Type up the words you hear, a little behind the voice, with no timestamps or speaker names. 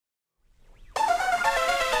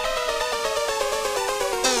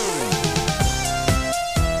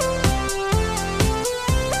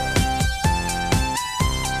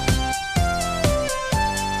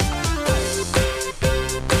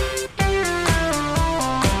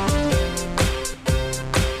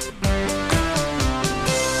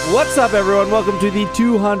What's up, everyone? Welcome to the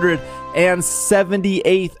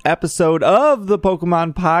 278th episode of the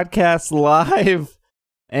Pokemon Podcast Live.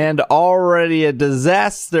 And already a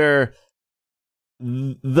disaster.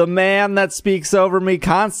 The man that speaks over me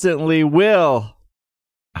constantly, Will.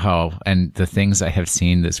 Oh, and the things I have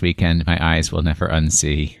seen this weekend, my eyes will never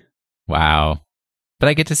unsee. Wow. But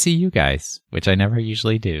I get to see you guys, which I never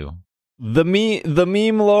usually do. The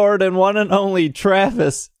meme lord and one and only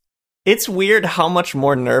Travis. It's weird how much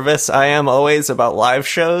more nervous I am always about live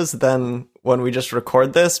shows than when we just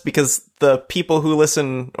record this, because the people who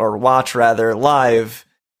listen, or watch rather, live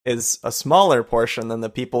is a smaller portion than the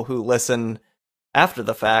people who listen after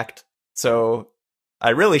the fact. So I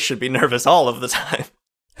really should be nervous all of the time.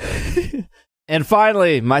 And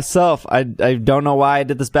finally, myself, I don't know why I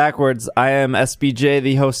did this backwards. I am SBJ,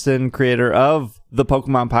 the host and creator of the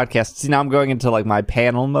Pokemon Podcast. See, now I'm going into like my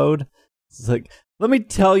panel mode. It's like, let me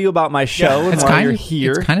tell you about my show and why you're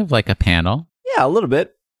here. It's kind of like a panel. Yeah, a little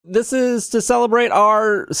bit. This is to celebrate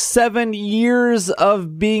our 7 years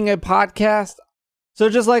of being a podcast. So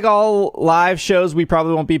just like all live shows, we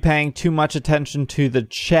probably won't be paying too much attention to the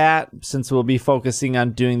chat since we'll be focusing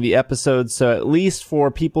on doing the episodes. So at least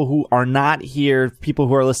for people who are not here, people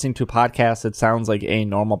who are listening to podcasts, it sounds like a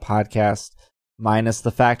normal podcast, minus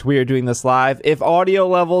the fact we are doing this live. If audio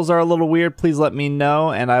levels are a little weird, please let me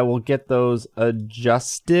know and I will get those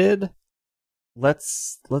adjusted.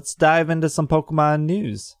 Let's dive into some Pokemon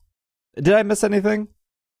news. Did I miss anything?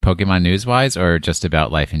 Pokemon news-wise, or just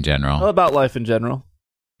about life in general? Well, about life in general.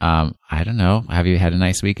 I don't know. Have you had a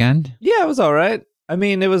nice weekend? Yeah, it was all right. I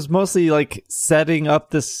mean, it was mostly like setting up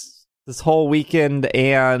this whole weekend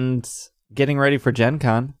and getting ready for Gen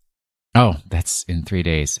Con. Oh, that's in 3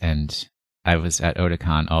 days, and I was at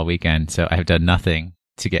Otakon all weekend, so I've done nothing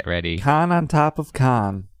to get ready. Con on top of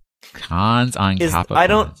con. Cons on top of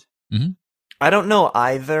cons. I don't know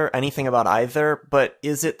anything about either, but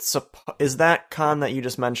is that con that you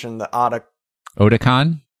just mentioned, the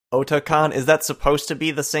Otakon? Otakon, is that supposed to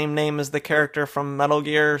be the same name as the character from Metal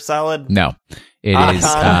Gear Solid? No. It is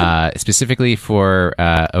specifically for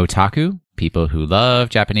otaku, people who love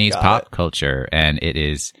Japanese pop culture, and it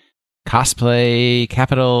is cosplay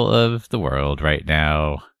capital of the world right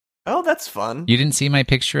now. Oh, that's fun. You didn't see my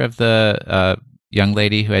picture of the young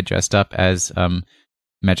lady who had dressed up as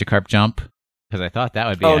Magikarp Jump? Because I thought that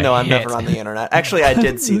would be no, I'm never on the internet. Actually, I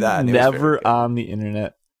did see that. Never on the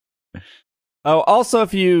internet. Oh, also,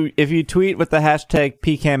 if you tweet with the hashtag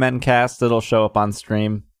PKMNcast, it'll show up on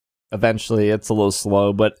stream. Eventually, it's a little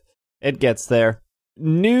slow, but it gets there.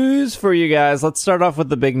 News for you guys. Let's start off with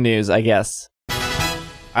the big news, I guess.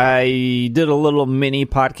 I did a little mini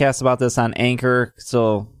podcast about this on Anchor,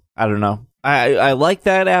 so I don't know. I like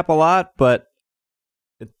that app a lot, but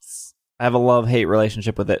I have a love-hate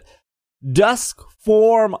relationship with it. Dusk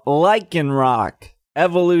form Lycanroc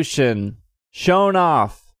evolution shown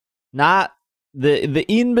off. Not the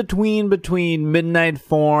in-between between midnight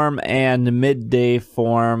form and midday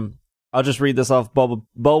form. I'll just read this off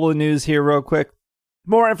Bubble News here real quick.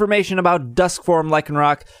 More information about Dusk form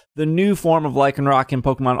Lycanroc. The new form of Lycanroc in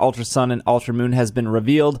Pokemon Ultra Sun and Ultra Moon has been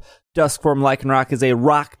revealed. Dusk form Lycanroc is a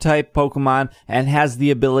rock-type Pokemon and has the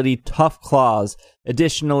ability Tough Claws.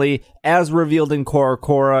 Additionally, as revealed in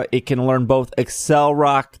Korokora, it can learn both Excel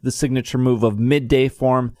Rock, the signature move of Midday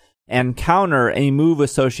form, and Counter, a move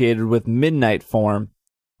associated with Midnight form.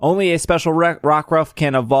 Only a special Rockruff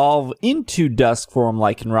can evolve into Dusk form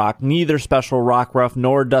Lycanroc. Neither special Rockruff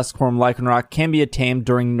nor Dusk form Lycanroc can be tamed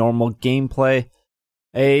during normal gameplay.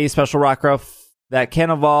 A special Rockruff that can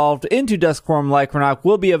evolve into Dusk form Lycanroc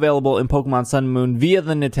will be available in Pokemon Sun and Moon via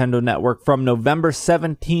the Nintendo Network from November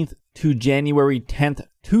 17th to January 10th,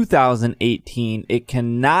 2018. It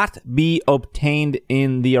cannot be obtained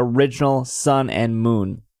in the original Sun and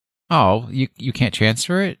Moon. Oh, you can't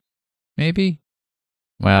transfer it? Maybe?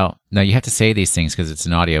 Well, no, you have to say these things because it's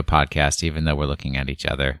an audio podcast, even though we're looking at each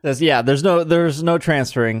other. There's no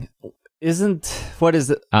transferring. What is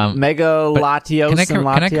it? Mega Latios and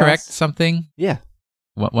Latios? Can I correct something? Yeah.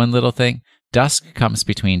 One little thing. Dusk comes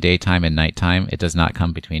between daytime and nighttime. It does not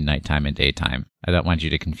come between nighttime and daytime. I don't want you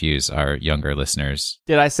to confuse our younger listeners.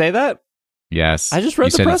 Did I say that? Yes. I just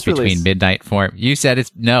read the press release. You said it's between midnight form. You said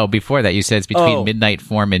before that you said it's between midnight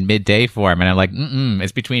form and midday form. And I'm like,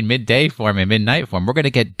 it's between midday form and midnight form. We're going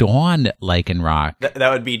to get Dawn Lycanroc.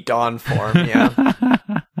 That would be Dawn form, yeah.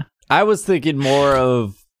 I was thinking more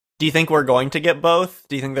of... Do you think we're going to get both?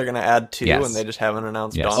 Do you think they're going to add two Yes. and they just haven't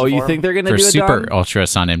announced Yes. Dawn form? You think they're going to do a Super Dawn? Ultra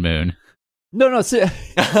Sun and Moon? No. I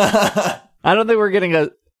don't think we're getting a...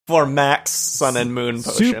 For Max Sun and Moon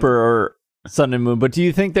potion. Super Sun and Moon. But do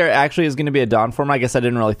you think there actually is going to be a Dawn form? I guess I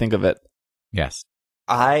didn't really think of it. Yes.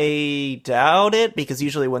 I doubt it, because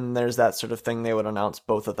usually when there's that sort of thing, they would announce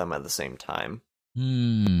both of them at the same time.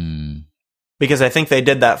 Because I think they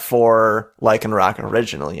did that for Lycanroc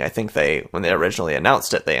originally. I think when they originally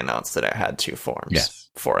announced it, they announced that it had 2 forms. Yes.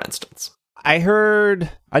 For instance. I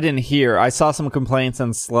saw some complaints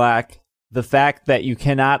on Slack. The fact that you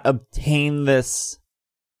cannot obtain this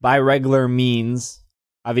by regular means.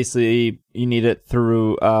 Obviously, you need it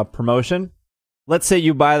through promotion. Let's say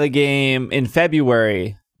you buy the game in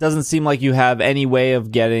February. Doesn't seem like you have any way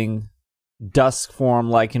of getting Dusk form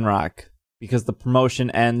Lycanroc because the promotion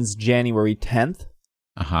ends January 10th.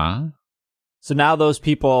 Uh-huh. So now those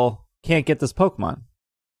people can't get this Pokemon.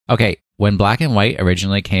 Okay, when Black and White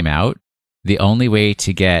originally came out, the only way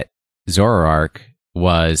to get Zoroark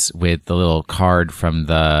was with the little card from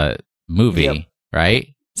the movie, right?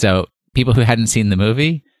 So people who hadn't seen the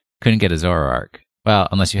movie couldn't get a Zoroark. Well,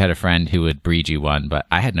 unless you had a friend who would breed you one, but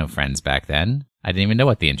I had no friends back then. I didn't even know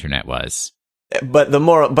what the internet was. But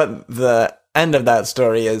the end of that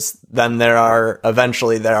story is then there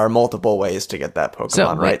are multiple ways to get that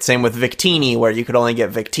Pokemon, right? Same with Victini, where you could only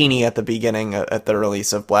get Victini at the beginning, at the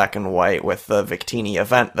release of Black and White with the Victini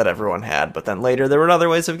event that everyone had. But then later there were other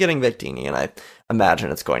ways of getting Victini, and I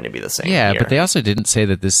imagine it's going to be the same here. But they also didn't say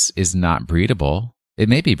that this is not breedable. It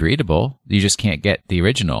may be breedable. You just can't get the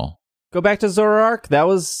original. Go back to Zoroark.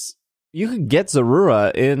 You could get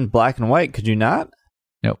Zorua in Black and White, could you not?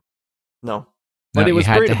 No. But it was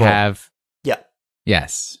you had breedable. to have... Yeah.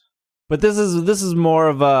 Yes. But this is more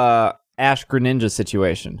of a Ash Greninja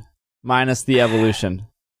situation, minus the evolution.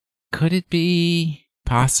 Could it be?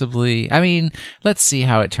 Possibly. I mean, let's see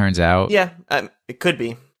how it turns out. Yeah, it could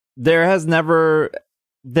be. There hasn't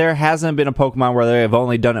been a Pokemon where they have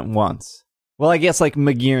only done it once. Well, I guess like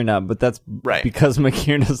Magearna, but that's right because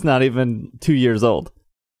Magearna's not even 2 years old.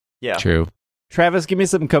 Yeah. True. Travis, give me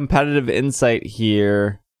some competitive insight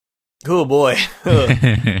here. Oh boy.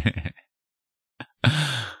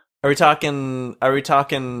 Are we talking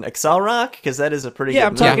Accelerock? Because that is a pretty good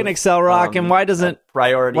I'm talking Accelerock, and why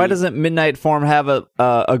doesn't Midnight Form have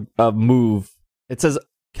a move? It says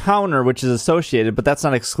counter, which is associated, but that's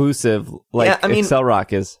not exclusive like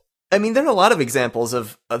Accelerock is. I mean, there are a lot of examples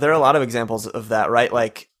of that, right?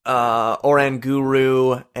 Like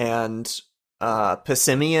Oranguru and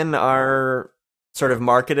Passimian are sort of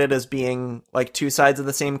marketed as being like 2 sides of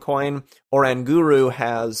the same coin. Oranguru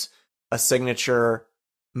has a signature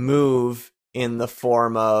move in the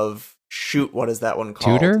form of what is that one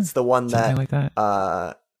called? Tutor? It's the one Something like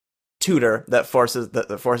that. Tutor that forces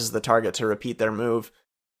the target to repeat their move,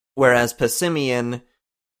 whereas Passimian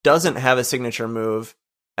doesn't have a signature move,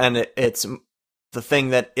 and it's the thing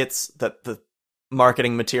that the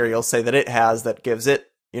marketing materials say that it has that gives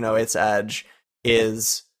it, its edge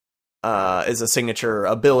is a signature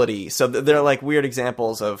ability. So they're like weird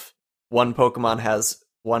examples of one Pokemon has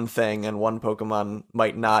one thing and one Pokemon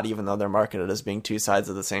might not, even though they're marketed as being 2 sides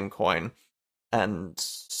of the same coin. And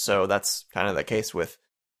so that's kind of the case with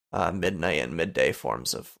Midnight and Midday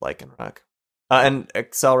forms of Lycanroc. And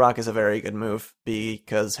Accelerock is a very good move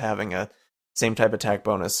because having a same type attack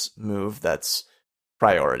bonus move that's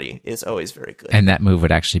priority is always very good. And that move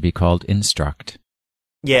would actually be called Instruct.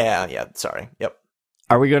 Yeah, sorry. Yep.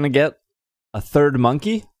 Are we going to get a third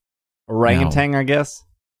monkey? Orangutan, I guess?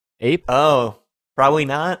 Ape? Oh, probably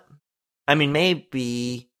not. I mean,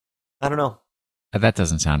 maybe. I don't know. That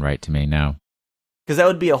doesn't sound right to me, no. Because that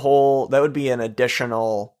would be an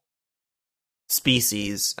additional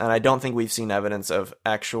species, and I don't think we've seen evidence of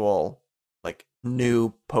actual, like,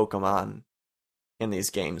 new Pokemon in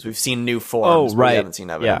these games. We've seen new forms, but we haven't seen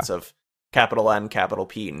evidence of capital N, capital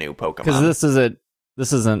P, new Pokemon. Because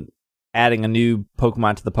this isn't adding a new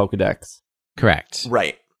Pokemon to the Pokedex. Correct.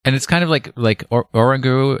 Right. And it's kind of like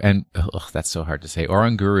Oranguru and that's so hard to say.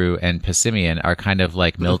 Oranguru and Passimian are kind of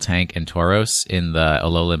like Miltank and Tauros in the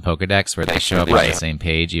Alolan Pokedex, where they show up on the same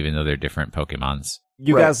page, even though they're different Pokemons.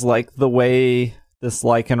 You guys like the way this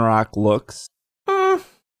Lycanroc looks?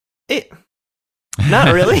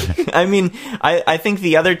 Not really. I mean, I think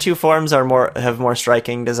the other 2 forms have more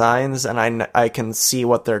striking designs, and I can see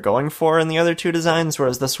what they're going for in the other 2 designs.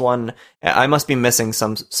 Whereas this one, I must be missing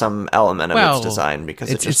some element of its design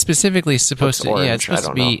because it's specifically supposed to. orange. Yeah, it's supposed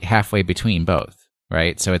to be halfway between both,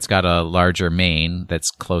 right? So it's got a larger mane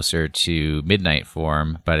that's closer to Midnight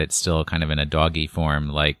form, but it's still kind of in a doggy form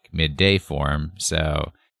like Midday form.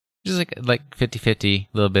 So just like 50-50, a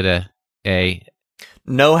little bit of A.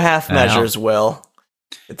 No half measures, Will.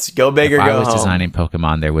 It's go big or go home. If I was designing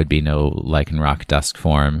Pokemon, there would be no Lycanroc Dusk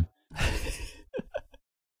form.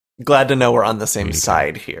 Glad to know we're on the same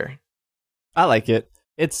side here. I like it.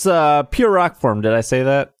 It's pure rock form. Did I say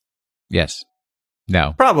that? Yes.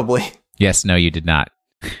 No. Probably. Yes, no, you did not.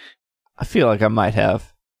 I feel like I might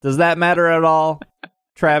have. Does that matter at all,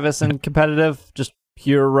 Travis, and competitive? Just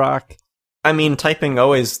pure rock? I mean, typing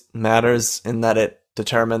always matters in that it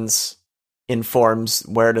informs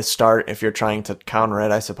where to start if you're trying to counter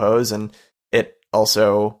it, I suppose, and it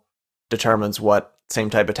also determines what same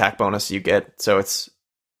type attack bonus you get, so it's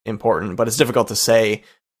important, but it's difficult to say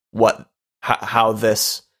how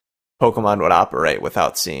this Pokemon would operate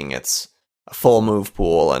without seeing its full move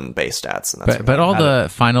pool and base stats. And but all the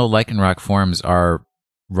final Lycanroc forms are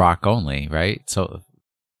rock only, right? So,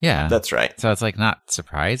 yeah. That's right. So it's like not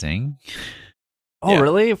surprising. Oh, Yeah.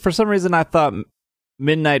 really? For some reason, I thought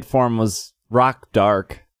Midnight form was rock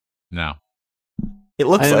dark. No. It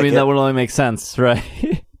looks I like mean, it. that would only make sense, right?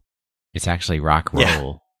 It's actually rock Yeah.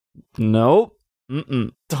 roll. Nope.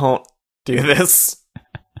 Mm-mm. Don't do this.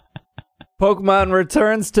 Pokemon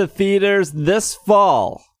returns to theaters this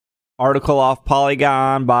fall. Article off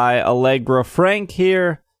Polygon by Allegra Frank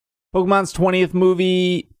here. Pokemon's 20th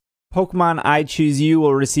movie, Pokemon I Choose You,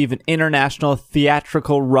 will receive an international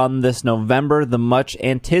theatrical run this November. The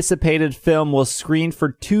much-anticipated film will screen for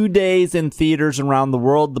 2 days in theaters around the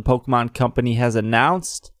world, the Pokemon Company has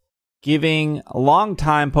announced, giving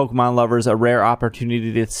longtime Pokemon lovers a rare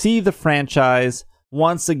opportunity to see the franchise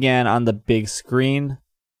once again on the big screen.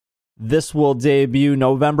 This will debut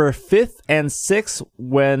November 5th and 6th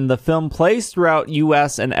when the film plays throughout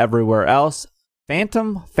US and everywhere else.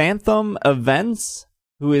 Phantom Events,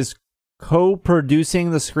 who is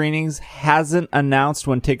co-producing the screenings, hasn't announced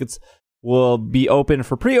when tickets will be open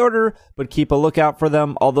for pre-order, but keep a lookout for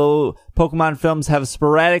them. Although Pokemon films have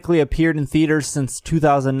sporadically appeared in theaters since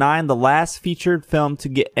 2009, the last featured film to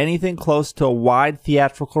get anything close to a wide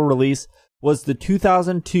theatrical release was the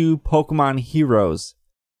 2002 Pokemon Heroes.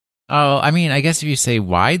 Oh, I mean, I guess if you say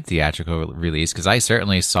wide theatrical release, because I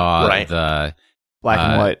certainly saw Right. the Black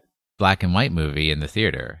and white. black and white movie in the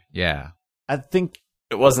theater. Yeah. I think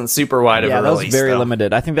It wasn't super wide of a that release. was very though.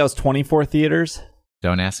 limited. I think that was 24 theaters.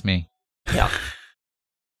 Don't ask me. Yeah.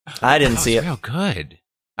 I didn't That see was it. real good.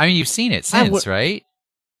 I mean, you've seen it I since, right?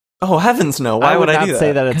 Oh, heavens no. Why I would I not do that?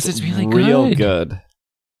 say that 'Cause it's, it's really real good. good.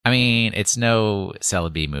 I mean, it's no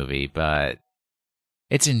Celebi movie, but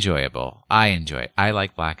it's enjoyable. I enjoy it. I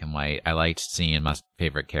like black and white. I liked seeing my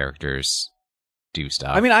favorite characters do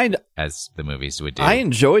stuff. I mean, as the movies would do. I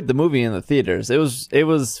enjoyed the movie in the theaters. It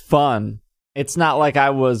was fun. It's not like I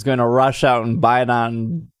was going to rush out and buy it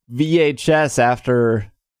on VHS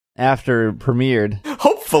after it premiered.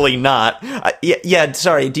 Hopefully not. Yeah,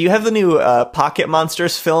 sorry. Do you have the new Pocket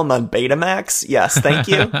Monsters film on Betamax? Yes, thank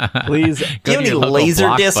you. Please. Go Do you have to any your local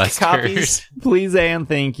Laserdisc Blockbusters. copies? Please and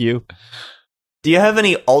thank you. Do you have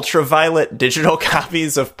any ultraviolet digital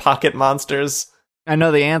copies of Pocket Monsters? I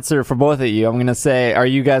know the answer for both of you. I'm going to say, are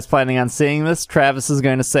you guys planning on seeing this? Travis is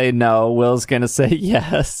going to say no. Will's going to say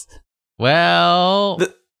yes. Well,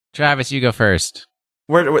 Travis, you go first.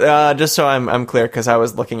 We're just so I'm clear, because I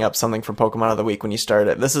was looking up something from Pokemon of the Week when you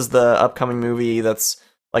started. This is the upcoming movie that's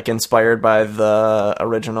like inspired by the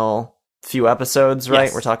original few episodes, right?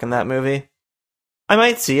 Yes. We're talking that movie. I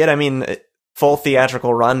might see it. I mean, full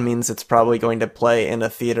theatrical run means it's probably going to play in a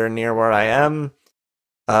theater near where I am.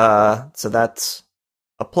 So that's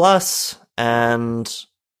a plus. And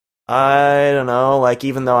I don't know, like,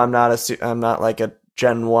 even though I'm not like a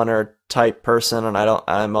Gen 1er type person, and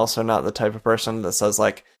I'm also not the type of person that says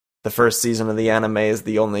like the first season of the anime is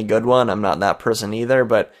the only good one. I'm not that person either,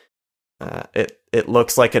 but it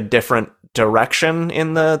looks like a different direction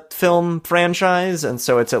in the film franchise, and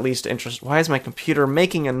so it's at least interesting. Why is my computer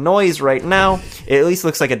making a noise right now? It at least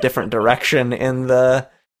looks like a different direction in the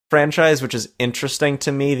franchise, which is interesting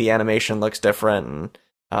to me. The animation looks different,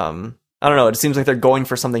 and I don't know, it seems like they're going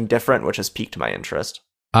for something different, which has piqued my interest.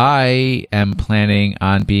 I am planning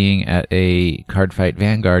on being at a Cardfight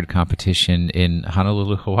Vanguard competition in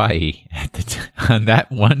Honolulu, Hawaii on that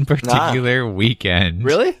one particular weekend.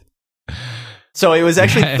 Really? So it was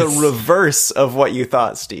actually Yes. the reverse of what you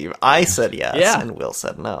thought, Steve. I said yes, Yeah. and Will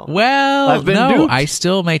said no. Well, I've been no, duped. I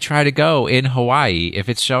still may try to go in Hawaii. If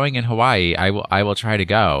it's showing in Hawaii, I will try to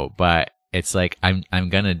go, but it's like I'm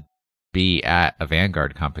going to be at a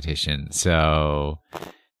Vanguard competition, so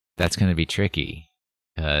that's going to be tricky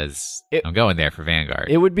because I'm going there for Vanguard.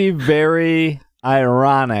 It would be very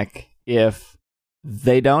ironic if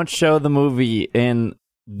they don't show the movie in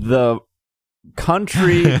the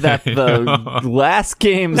country that the last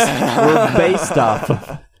games were based off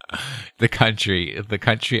of. The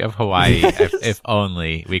country of Hawaii. if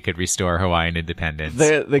only we could restore Hawaiian independence.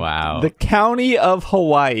 Wow. The county of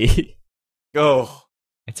Hawaii. Oh,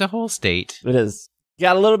 It's a whole state. It is.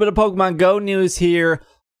 Got a little bit of Pokemon Go news here.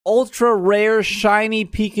 ultra rare shiny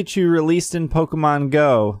Pikachu released in Pokemon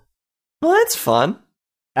Go. Well, that's fun.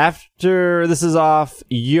 After, this is off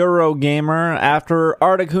Eurogamer, after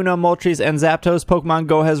Articuno, Moltres, and Zapdos, Pokemon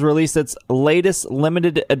Go has released its latest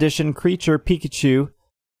limited edition creature, Pikachu.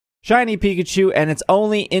 Shiny Pikachu, and it's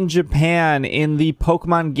only in Japan. In the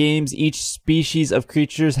Pokemon games, each species of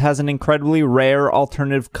creatures has an incredibly rare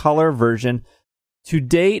alternative color version. To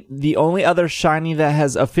date, the only other shiny that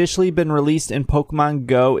has officially been released in Pokemon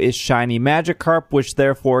Go is Shiny Magikarp, which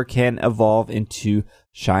therefore can evolve into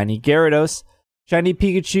Shiny Gyarados. Shiny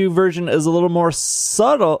Pikachu version is a little more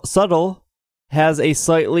subtle, has a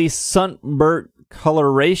slightly sunburnt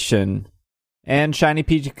coloration. And Shiny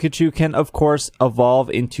Pikachu can, of course,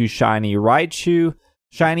 evolve into Shiny Raichu.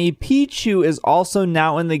 Shiny Pichu is also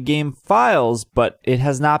now in the game files, but it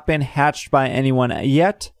has not been hatched by anyone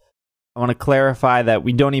yet. I want to clarify that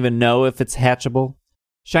we don't even know if it's hatchable.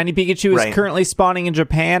 Shiny Pikachu is currently spawning in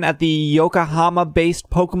Japan at the Yokohama-based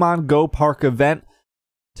Pokemon Go Park event,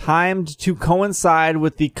 timed to coincide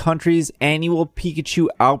with the country's annual Pikachu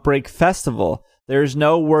Outbreak Festival. There's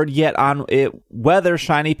no word yet on whether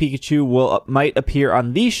Shiny Pikachu might appear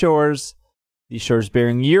on these shores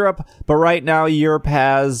being Europe, but right now Europe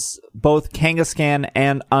has both Kangaskhan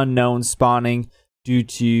and Unknown spawning due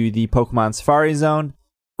to the Pokemon Safari Zone.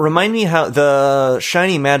 Remind me how the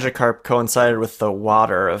Shiny Magikarp coincided with the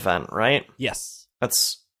water event, right? Yes.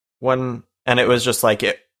 That's when, and it was just like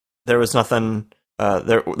there was nothing,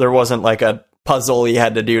 there wasn't like a puzzle you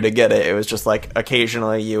had to do to get it. It was just like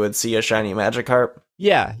occasionally you would see a Shiny Magikarp.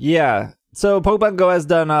 Yeah. So Pokemon Go has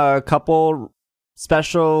done a couple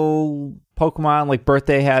special Pokemon, like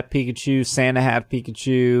Birthday Hat Pikachu, Santa Hat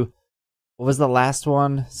Pikachu. What was the last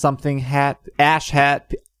one? Something Hat, Ash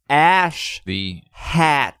Hat. The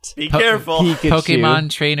Hat. Be careful. Pikachu. Pokemon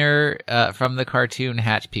trainer from the cartoon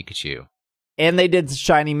Hat Pikachu. And they did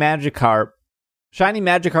Shiny Magikarp. Shiny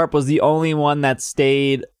Magikarp was the only one that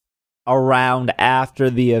stayed around after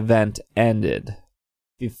the event ended.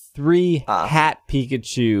 The 3 Hat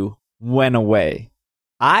Pikachu went away.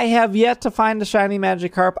 I have yet to find a Shiny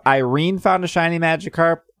Magikarp. Irene found a Shiny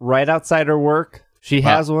Magikarp right outside her work. She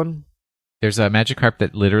has one. There's a Magikarp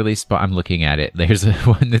that literally I'm looking at it. There's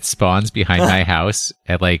one that spawns behind my house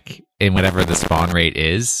at in whatever the spawn rate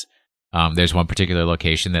is. There's one particular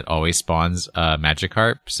location that always spawns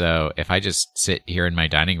Magikarp. So if I just sit here in my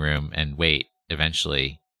dining room and wait,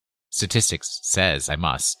 eventually, statistics says I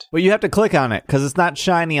must. Well, you have to click on it because it's not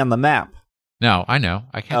shiny on the map. No, I know.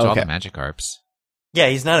 I catch all the Magikarps. Yeah,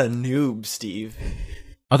 he's not a noob, Steve.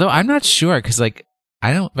 Although I'm not sure because I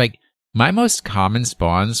don't my most common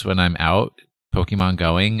spawns when I'm out Pokemon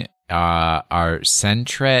going are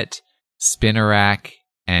Sentret, Spinarak,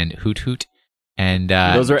 and Hoot. And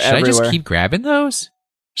those are should everywhere. I just keep grabbing those?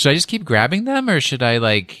 Should I just keep grabbing them, or should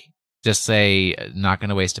I just say not going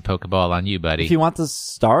to waste a Pokeball on you, buddy? If you want the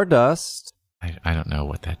Stardust, I don't know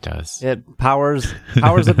what that does. it powers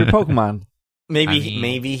up your Pokemon.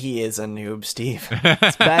 Maybe he is a noob, Steve.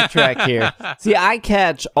 Let's backtrack here. See, I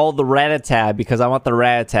catch all the Rattata because I want the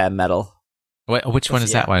Rattata medal. Which one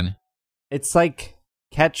is that one? It's like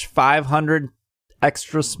catch 500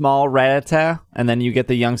 extra small Rattata, and then you get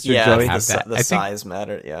the youngster Joey. The size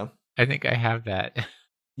matter, yeah. I think I have that.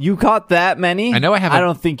 You caught that many? I know I have. I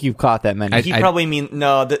don't think you've caught that many. He probably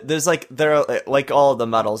no. There's there are like all of the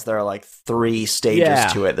medals. There are 3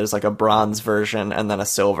 stages to it. There's a bronze version, and then a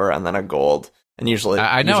silver, and then a gold. And usually,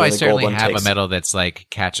 I know I certainly have a medal that's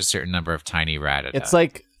catch a certain number of tiny Rattata. It's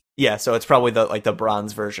so it's probably the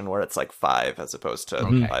bronze version where it's 5 as opposed to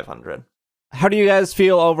 500. How do you guys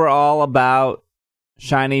feel overall about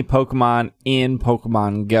shiny Pokemon in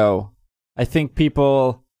Pokemon Go? I think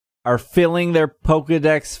people are filling their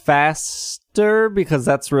Pokedex faster because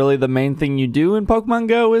that's really the main thing you do in Pokemon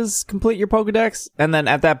Go is complete your Pokedex. And then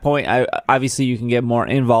at that point, obviously you can get more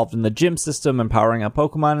involved in the gym system and powering up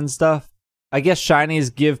Pokemon and stuff. I guess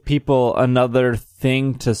shinies give people another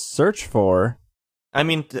thing to search for. I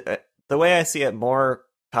mean, the way I see it, more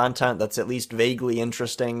content that's at least vaguely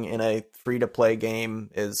interesting in a free-to-play game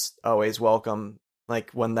is always welcome.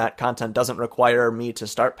 When that content doesn't require me to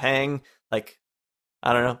start paying, I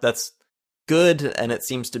don't know, that's good, and it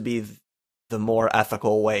seems to be the more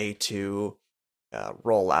ethical way to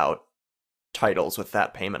roll out titles with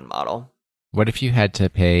that payment model. What if you had to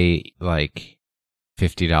pay,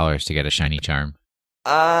 $50 to get a shiny charm?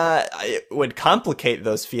 It would complicate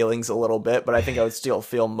those feelings a little bit, but I think I would still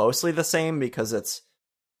feel mostly the same because it's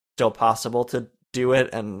still possible to do it,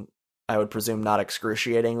 and I would presume not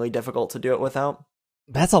excruciatingly difficult to do it without.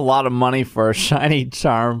 That's a lot of money for a shiny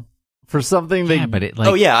charm. For something that... Yeah, but it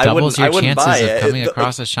I doubles wouldn't your chances buy of it. coming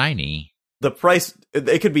across a shiny. the price,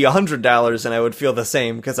 it could be $100 and I would feel the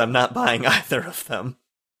same because I'm not buying either of them.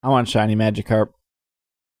 I want shiny Magikarp.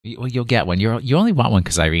 Well, you'll get one. You only want one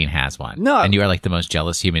because Irene has one. No. And you are like the most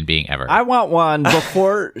jealous human being ever. I want one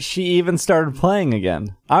before she even started playing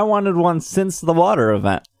again. I wanted one since the water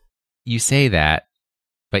event. You say that,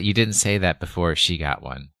 but you didn't say that before she got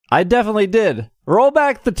one. I definitely did. Roll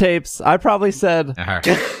back the tapes. I probably said...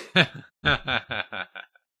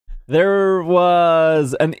 There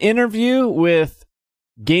was an interview with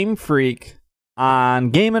Game Freak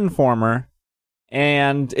on Game Informer,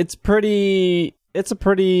 and it's a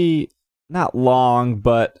pretty, not long,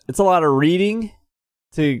 but it's a lot of reading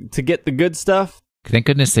to get the good stuff. Thank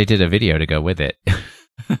goodness they did a video to go with it.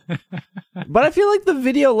 But I feel like the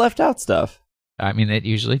video left out stuff. I mean, it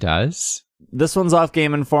usually does. This one's off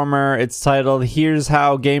Game Informer. It's titled, Here's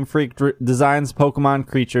How Game Freak Designs Pokemon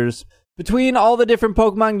Creatures. Between all the different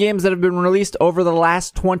Pokemon games that have been released over the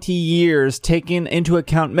last 20 years, taking into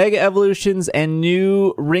account Mega Evolutions and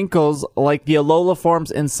new wrinkles like the Alola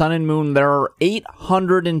forms in Sun and Moon, there are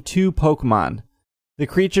 802 Pokemon. The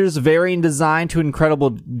creatures vary in design to an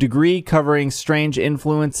incredible degree, covering strange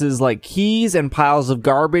influences like keys and piles of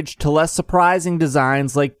garbage to less surprising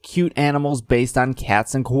designs like cute animals based on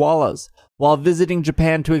cats and koalas. While visiting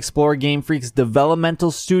Japan to explore Game Freak's developmental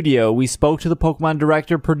studio, we spoke to the Pokemon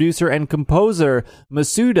director, producer, and composer,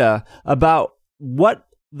 Masuda, about what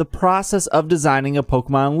the process of designing a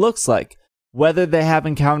Pokemon looks like, whether they have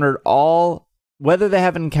encountered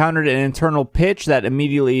an internal pitch that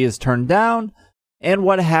immediately is turned down, and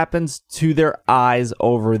what happens to their eyes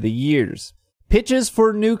over the years. Pitches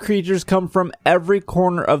for new creatures come from every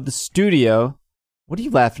corner of the studio. What are you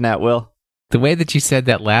laughing at, Will? The way that you said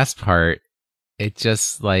that last part, it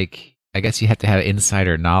just like, I guess you have to have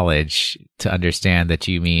insider knowledge to understand that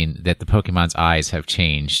you mean that the Pokemon's eyes have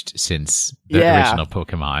changed since the original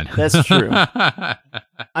Pokemon. That's true.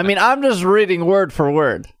 I mean, I'm just reading word for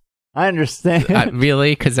word. I understand.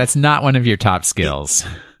 Really? Because that's not one of your top skills.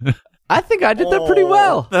 I think I did that pretty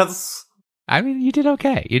well. I mean, you did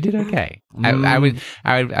okay. You did okay. I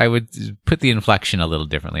would put the inflection a little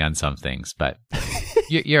differently on some things, but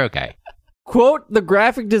you're okay. Quote, the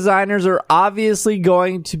graphic designers are obviously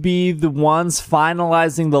going to be the ones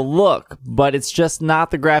finalizing the look, but it's just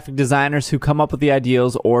not the graphic designers who come up with the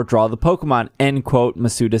ideals or draw the Pokemon, end quote,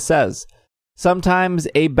 Masuda says. Sometimes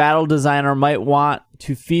a battle designer might want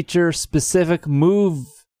to feature a specific move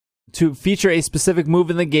in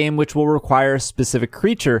the game which will require a specific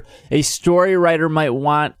creature. A story writer might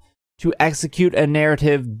want to execute a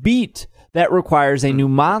narrative beat that requires a new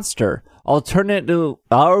monster.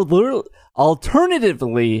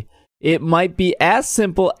 Alternatively, it might be as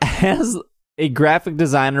simple as a graphic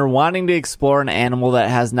designer wanting to explore an animal that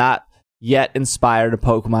has not yet inspired a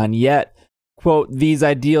Pokemon yet. Quote, these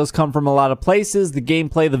ideals come from a lot of places, the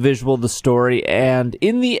gameplay, the visual, the story, and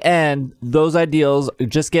in the end, those ideals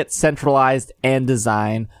just get centralized and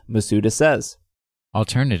designed, Masuda says.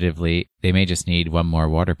 Alternatively, they may just need one more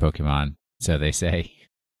water Pokemon, so they say.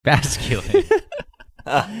 Basculin.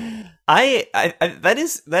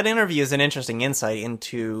 That interview is an interesting insight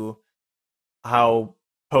into how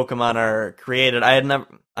Pokemon are created.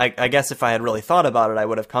 I guess if I had really thought about it, I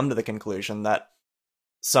would have come to the conclusion that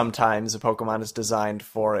sometimes a Pokemon is designed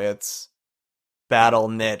for its battle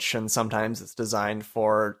niche, and sometimes it's designed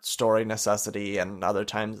for story necessity, and other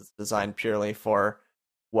times it's designed purely for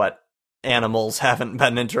what animals haven't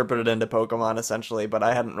been interpreted into Pokemon, essentially. But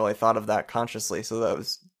I hadn't really thought of that consciously, so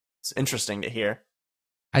it's interesting to hear.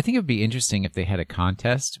 I think it would be interesting if they had a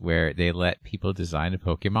contest where they let people design a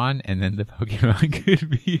Pokemon and then the Pokemon could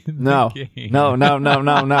be in the game. No.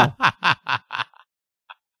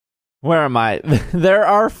 Where am I? There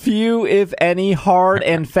are few, if any, hard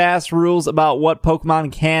and fast rules about what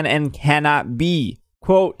Pokemon can and cannot be.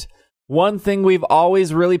 Quote, one thing we've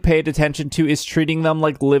always really paid attention to is treating them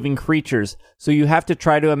like living creatures. So you have to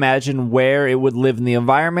try to imagine where it would live in the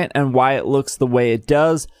environment and why it looks the way it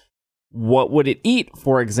does. What would it eat,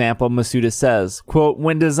 for example, Masuda says. Quote,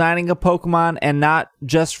 when designing a Pokemon, and not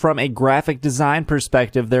just from a graphic design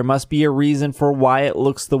perspective, there must be a reason for why it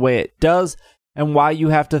looks the way it does, and why you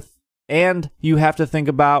have to think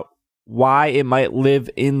about why it might live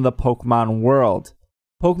in the Pokemon world.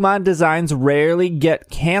 Pokemon designs rarely get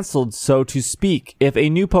canceled, so to speak. If a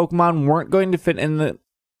new Pokemon weren't going to fit in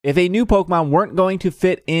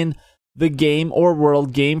the game or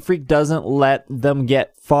world, Game Freak doesn't let them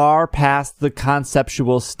get far past the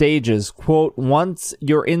conceptual stages. Quote, once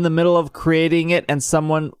you're in the middle of creating it and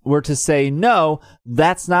someone were to say, no,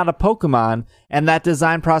 that's not a Pokemon, and that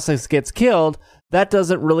design process gets killed, that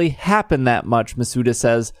doesn't really happen that much, Masuda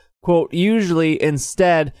says. Quote, usually,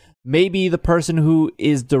 instead, maybe the person who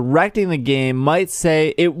is directing the game might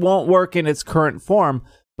say it won't work in its current form,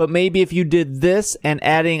 but maybe if you did this and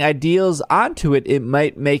adding ideals onto it, it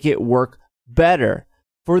might make it work better.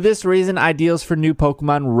 For this reason, ideals for new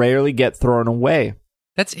Pokemon rarely get thrown away.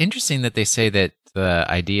 That's interesting that they say that the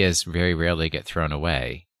ideas very rarely get thrown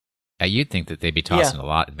away. You'd think that they'd be tossing a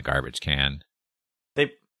lot in the garbage can.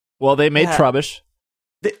 They made Trubbish.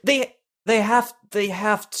 They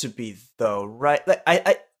have to be, though, right?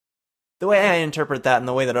 I the way I interpret that and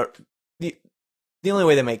the way that the only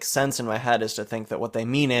way that makes sense in my head is to think that what they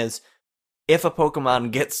mean is if a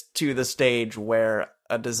Pokemon gets to the stage where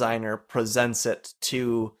a designer presents it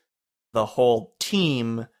to the whole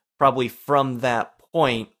team, probably from that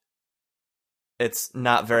point, it's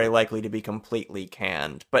not very likely to be completely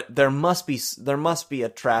canned. But there must be a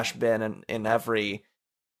trash bin in every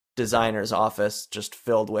designer's office just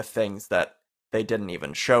filled with things that they didn't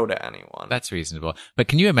even show to anyone. That's reasonable. But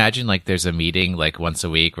can you imagine, like, there's a meeting, like, once a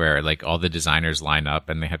week where, like, all the designers line up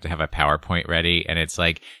and they have to have a PowerPoint ready, and it's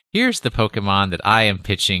like, here's the Pokemon that I am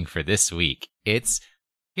pitching for this week.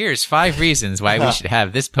 Here's 5 reasons why we should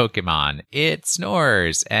have this Pokemon. It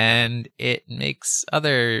snores, and it makes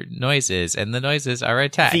other noises, and the noises are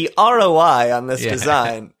attack. The ROI on this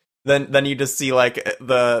design... Then you just see, like,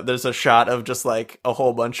 there's a shot of just, like, a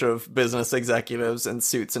whole bunch of business executives in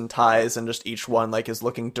suits and ties, and just each one, like, is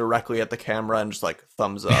looking directly at the camera and just, like,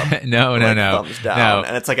 thumbs up. No. Thumbs down. No.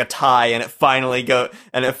 And it's like a tie, and it finally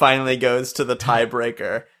goes to the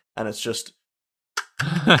tiebreaker, and it's just...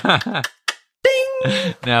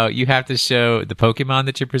 Ding! No, you have to show the Pokemon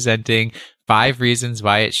that you're presenting, 5 reasons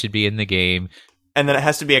why it should be in the game. And then it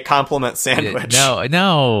has to be a compliment sandwich.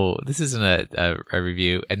 No, this isn't a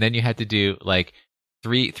review. And then you have to do like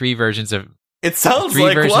three versions of. It sounds three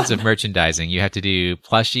like versions of merchandising. You have to do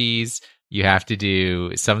plushies. You have to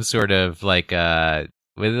do some sort of like what are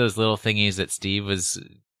those little thingies that Steve was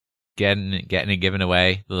getting and giving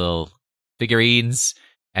away? The little figurines,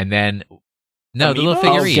 and then the little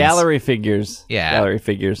figurines, gallery figures. Yeah, gallery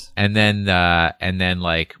figures. And then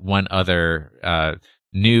like one other.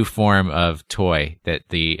 New form of toy that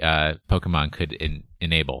the Pokemon could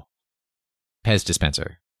enable. Pez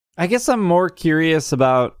dispenser. I guess I'm more curious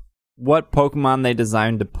about what Pokemon they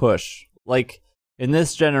designed to push. Like, in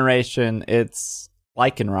this generation, it's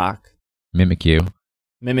Lycanroc. Mimikyu,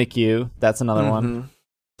 that's another one.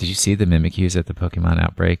 Did you see the Mimikyus at the Pokemon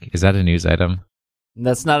Outbreak? Is that a news item?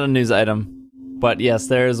 That's not a news item. But yes,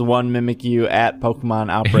 there is one Mimikyu at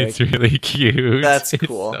Pokemon Outbreak. It's really cute. That's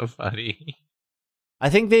cool. It's so funny. I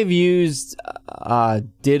think they've used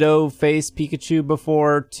Ditto Face Pikachu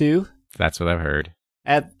before, too. That's what I've heard.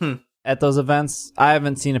 At those events. I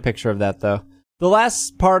haven't seen a picture of that, though. The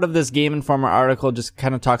last part of this Game Informer article just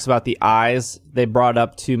kind of talks about the eyes. They brought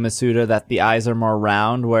up to Masuda that the eyes are more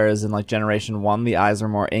round, whereas in like Generation 1, the eyes are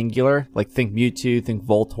more angular. Like, think Mewtwo, think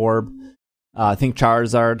Voltorb, think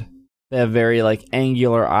Charizard. They have very, like,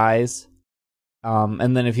 angular eyes.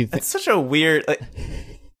 And then if you think... It's such a weird...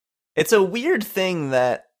 It's a weird thing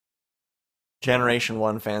that Generation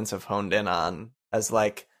 1 fans have honed in on as,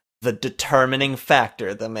 like, the determining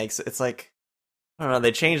factor that makes it's like, I don't know,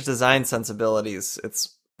 they changed design sensibilities.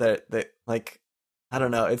 It's that like, I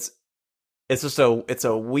don't know, it's just it's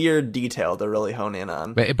a weird detail to really hone in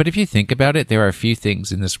on. But if you think about it, there are a few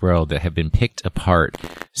things in this world that have been picked apart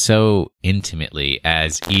so intimately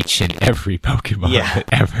as each and every Pokemon that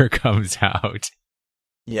ever comes out.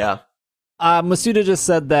 Yeah. Masuda just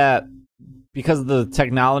said that because of the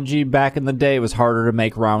technology back in the day, it was harder to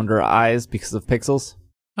make rounder eyes because of pixels.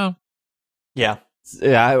 Oh. Yeah.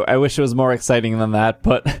 Yeah, I wish it was more exciting than that,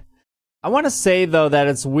 but I want to say, though, that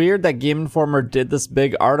it's weird that Game Informer did this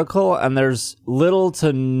big article, and there's little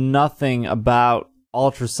to nothing about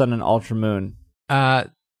Ultra Sun and Ultra Moon.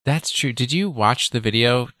 That's true. Did you watch the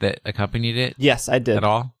video that accompanied it? Yes, I did. At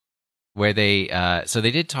all? Where they, so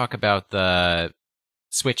they did talk about the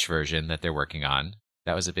Switch version that they're working on.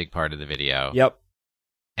 That was a big part of the video. Yep.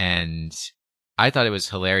 And I thought it was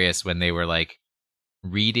hilarious when they were like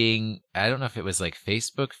reading, I don't know if it was like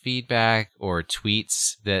Facebook feedback or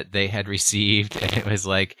tweets that they had received, and it was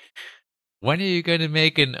like, when are you going to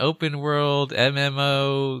make an open world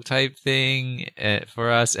MMO type thing for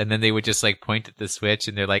us? And then they would just like point at the Switch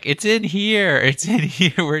and they're like, it's in here,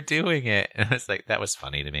 we're doing it. And I was like, that was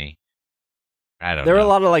funny to me. I don't know. There were a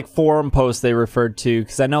lot of like forum posts they referred to,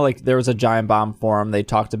 because I know like there was a Giant Bomb forum they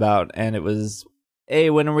talked about, and it was, hey,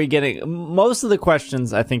 when are we getting... Most of the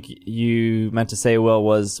questions I think you meant to say, Will,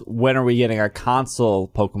 was when are we getting our console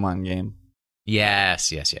Pokemon game?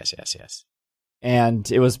 Yes. And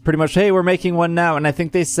it was pretty much, hey, we're making one now. And I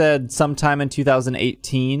think they said sometime in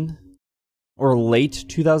 2018. or late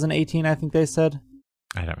 2018, I think they said.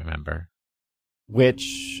 I don't remember.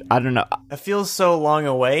 Which, I don't know. It feels so long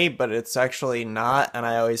away, but it's actually not, and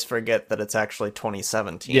I always forget that it's actually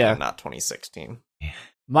 2017 and not 2016.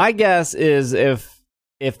 My guess is if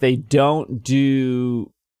they don't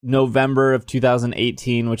do November of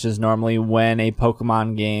 2018, which is normally when a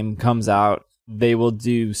Pokemon game comes out, they will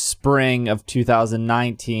do spring of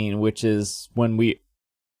 2019, which is when we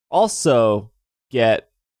also get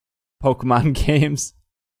Pokemon games.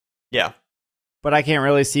 Yeah. But I can't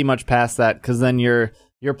really see much past that, because then you're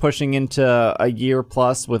pushing into a year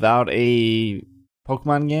plus without a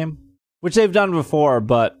Pokemon game, which they've done before,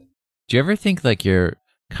 but... Do you ever think like you're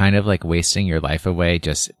kind of like wasting your life away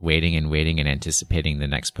just waiting and anticipating the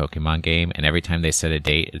next Pokemon game, and every time they set a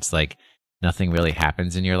date, it's like nothing really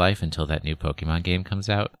happens in your life until that new Pokemon game comes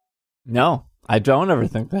out? No, I don't ever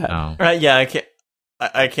think that. Oh. Yeah,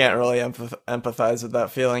 I can't really empathize with that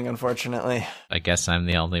feeling, unfortunately. I guess I'm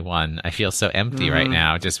the only one. I feel so empty right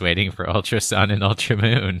now, just waiting for Ultra Sun and Ultra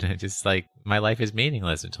Moon. Just like, my life is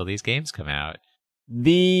meaningless until these games come out.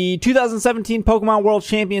 The 2017 Pokemon World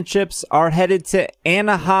Championships are headed to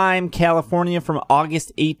Anaheim, California from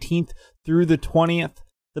August 18th through the 20th.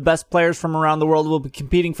 The best players from around the world will be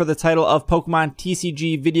competing for the title of Pokemon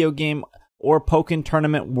TCG Video Game or Pokken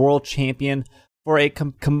Tournament World Champion for a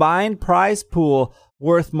combined prize pool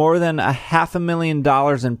worth more than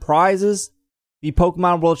 $500,000 in prizes. The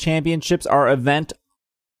Pokemon World Championships are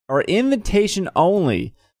invitation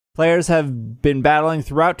only. Players have been battling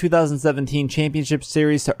throughout 2017 Championship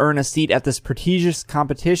Series to earn a seat at this prestigious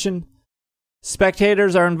competition.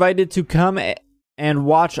 Spectators are invited to come and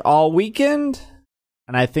watch all weekend.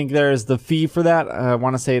 And I think there's the fee for that. I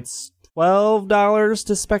want to say it's $12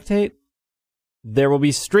 to spectate. There will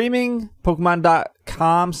be streaming,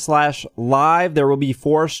 Pokemon.com/live. There will be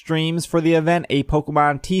 4 streams for the event: a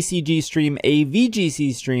Pokemon TCG stream, a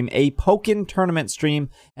VGC stream, a Pokken Tournament stream,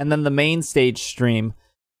 and then the main stage stream.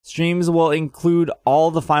 Streams will include all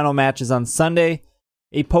the final matches on Sunday.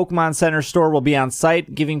 A Pokemon Center store will be on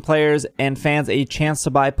site, giving players and fans a chance to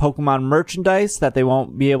buy Pokemon merchandise that they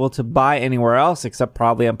won't be able to buy anywhere else, except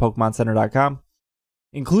probably on PokemonCenter.com,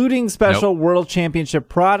 including special World Championship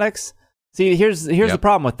products. See, here's the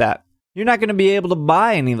problem with that. You're not going to be able to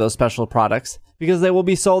buy any of those special products because they will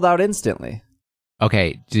be sold out instantly.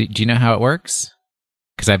 Okay, do you know how it works?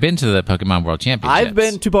 Because I've been to the Pokemon World Championships. I've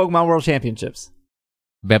been to Pokemon World Championships.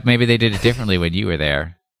 But maybe they did it differently when you were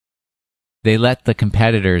there. They let the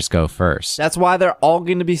competitors go first. That's why they're all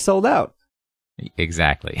going to be sold out.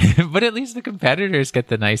 Exactly. But at least the competitors get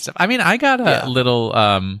the nice stuff. I mean, I got a little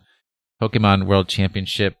Pokemon World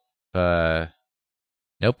Championship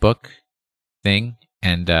notebook thing,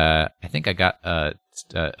 and I think I got a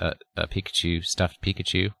Pikachu, stuffed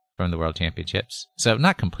Pikachu from the World Championships. So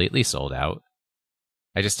not completely sold out.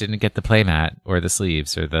 I just didn't get the playmat or the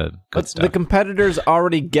sleeves or the good stuff. The competitors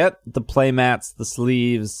already get the playmats, the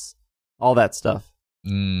sleeves, all that stuff.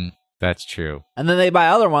 That's true. And then they buy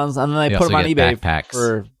other ones, and then they put them on eBay backpacks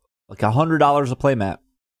for like $100 a playmat.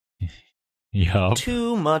 Yup.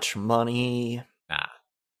 Too much money. Nah.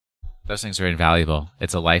 Those things are invaluable.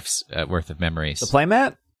 It's a life's worth of memories. The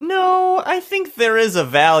playmat? No, I think there is a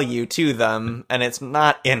value to them, and it's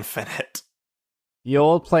not infinite. The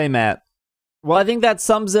old playmat. Well, I think that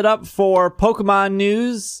sums it up for Pokemon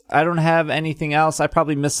news. I don't have anything else. I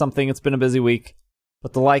probably missed something. It's been a busy week.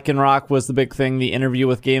 But the Lycanroc was the big thing, the interview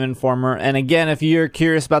with Game Informer. And again, if you're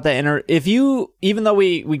curious about that even though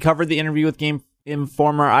we covered the interview with Game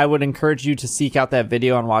Informer, I would encourage you to seek out that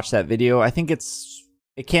video and watch that video. I think it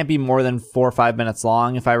can't be more than 4 or 5 minutes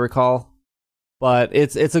long, if I recall. But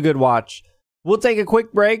it's a good watch. We'll take a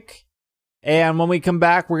quick break. And when we come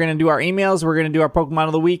back, we're going to do our emails, we're going to do our Pokemon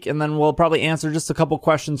of the Week, and then we'll probably answer just a couple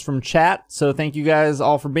questions from chat. So thank you guys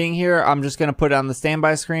all for being here. I'm just going to put it on the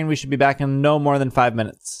standby screen. We should be back in no more than 5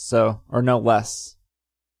 minutes, or no less.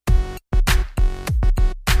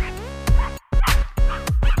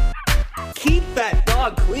 Keep that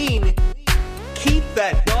dog clean. Keep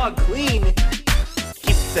that dog clean.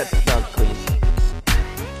 Keep that dog clean.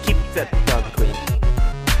 Keep that dog clean.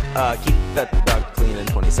 Keep that dog clean in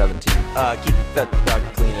 2017. Keep that dog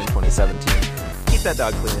clean in 2017. Keep that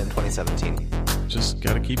dog clean in 2017. Just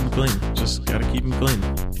gotta keep him clean. Just gotta keep him clean.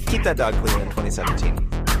 Keep that dog clean in 2017.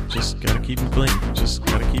 Just gotta keep him clean. Just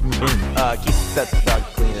gotta keep him clean. Keep that dog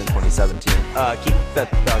clean in 2017. Keep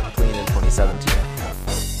that dog clean in 2017.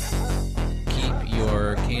 Keep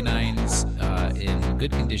your canines in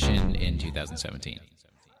good condition in 2017.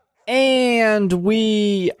 And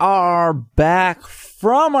we are back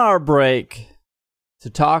from our break to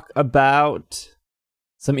talk about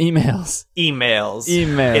some emails. Emails.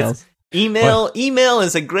 Email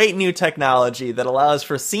is a great new technology that allows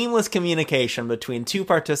for seamless communication between two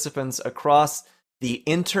participants across the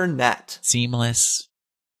internet. Seamless.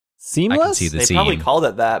 Seamless? I can see the They seam. probably called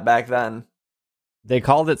it that back then. They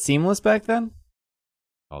called it seamless back then?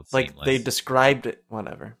 Called Like seamless. they described it,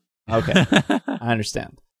 whatever. Okay, I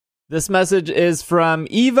understand. This message is from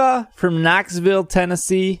Eva from Knoxville,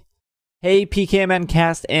 Tennessee. Hey, PKMN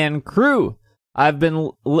cast and crew. I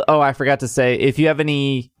forgot to say, if you have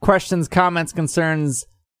any questions, comments, concerns,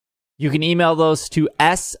 you can email those to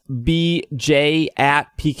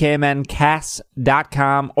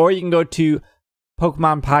sbj@pkmncast.com, or you can go to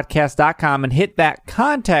PokemonPodcast.com and hit that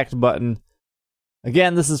contact button.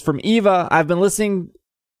 Again, this is from Eva. I've been listening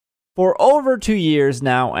for over 2 years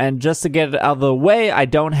now, and just to get it out of the way, I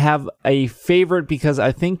don't have a favorite because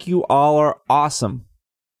I think you all are awesome.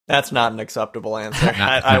 That's not an acceptable answer.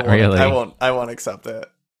 Not I won't, really. I won't accept it.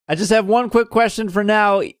 I just have one quick question for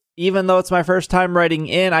now. Even though it's my first time writing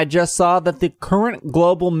in, I just saw that the current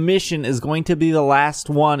global mission is going to be the last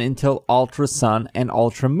one until Ultra Sun and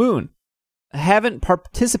Ultra Moon. I haven't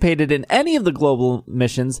participated in any of the global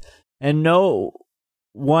missions, and no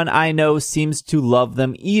one I know seems to love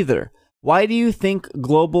them either. Why don't you think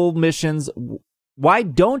global missions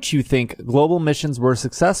were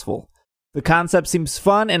successful? The concept seems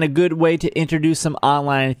fun and a good way to introduce some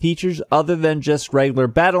online features other than just regular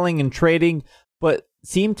battling and trading, but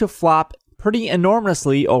seem to flop pretty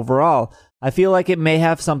enormously overall. I feel like it may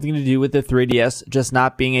have something to do with the 3DS just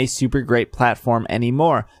not being a super great platform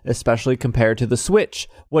anymore, especially compared to the Switch.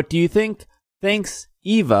 What do you think? Thanks,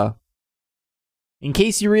 Eva. In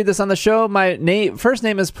case you read this on the show, my first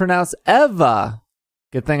name is pronounced Eva.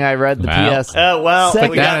 Good thing I read the PS. Well,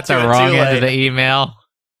 Second- we Put got that at to the it wrong too end of late. the email.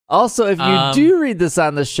 Also, if you do read this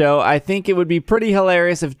on the show, I think it would be pretty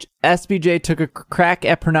hilarious if SBJ took a crack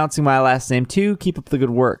at pronouncing my last name too. Keep up the good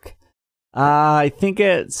work. I think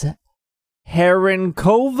it's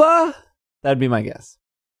Herinkova? That'd be my guess.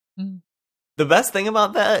 The best thing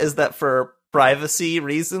about that is that for privacy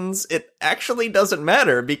reasons, it actually doesn't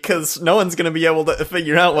matter because no one's going to be able to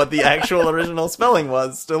figure out what the actual original spelling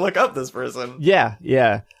was to look up this person. Yeah.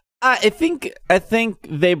 I think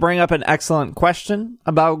they bring up an excellent question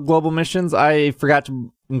about global missions. I forgot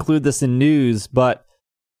to include this in news, but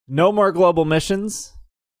no more global missions.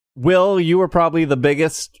 Will, you were probably the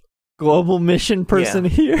biggest global mission person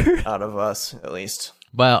here. Out of us, at least.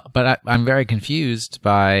 Well, but I'm very confused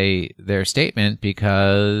by their statement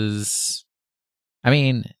because, I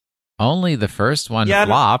mean, only the first one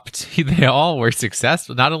flopped. They all were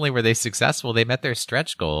successful. Not only were they successful, they met their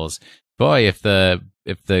stretch goals. Boy, if the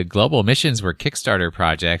global missions were Kickstarter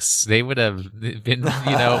projects, they would have been,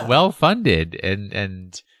 well funded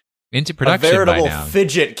and into production. A veritable by now.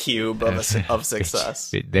 fidget cube of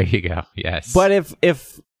success. There you go. Yes. But if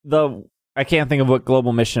I can't think of what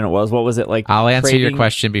global mission it was. What was it like? I'll answer your trading?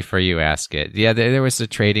 question before you ask it. Yeah, there was the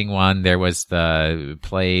trading one. There was the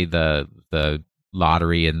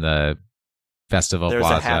lottery in the festival There's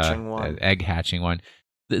plaza. a hatching one. Egg hatching one.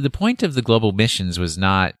 The point of the global missions was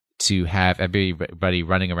not to have everybody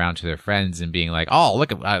running around to their friends and being like, "Oh,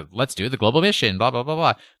 look, let's do the global mission." Blah blah blah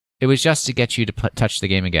blah. It was just to get you to touch the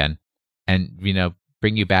game again, and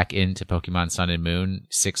bring you back into Pokemon Sun and Moon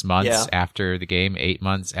 6 months after the game, 8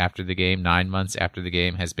 months after the game, 9 months after the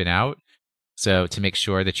game has been out. So to make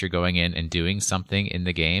sure that you're going in and doing something in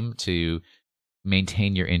the game to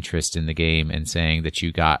maintain your interest in the game and saying that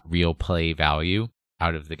you got real play value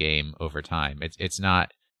out of the game over time. It's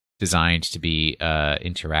not designed to be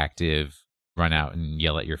interactive, run out and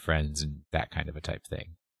yell at your friends and that kind of a type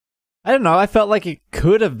thing. I don't know. I felt like it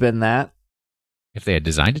could have been that. If they had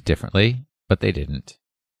designed it differently, but they didn't.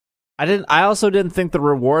 I also didn't think the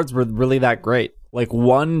rewards were really that great. Like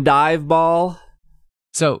one dive ball.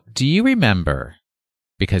 So, do you remember,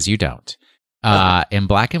 because you don't, in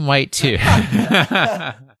Black and White 2,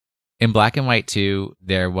 in Black and White 2,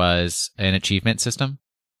 there was an achievement system,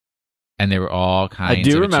 and there were all kinds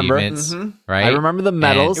of remember. achievements, Mhm. right? I remember the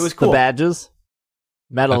medals, It was cool. the badges.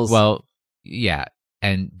 Medals. Well, yeah.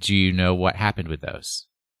 And do you know what happened with those?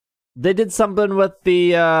 They did something with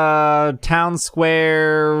the town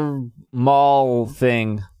square mall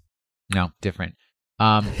thing. No, different.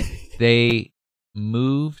 They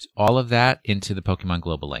moved all of that into the Pokemon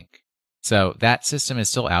Global Link. So that system is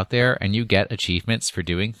still out there, and you get achievements for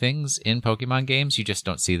doing things in Pokemon games. You just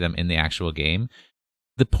don't see them in the actual game.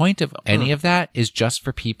 The point of any of that is just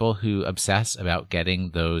for people who obsess about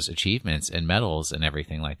getting those achievements and medals and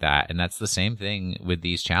everything like that. And that's the same thing with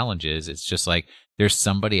these challenges. It's just like there's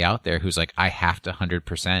somebody out there who's like, I have to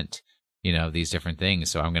 100%, these different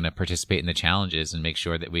things. So I'm going to participate in the challenges and make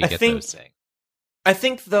sure that we get those things. I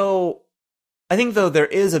think though there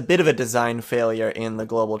is a bit of a design failure in the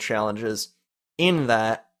global challenges, in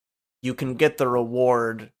that you can get the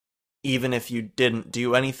reward even if you didn't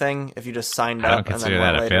do anything, if you just signed I up don't and consider then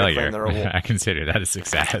that went a later to claim failure. the reward. I consider that a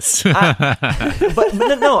success. But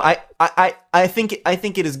no, I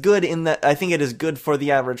think it is good in that I think it is good for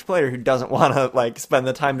the average player who doesn't want to like spend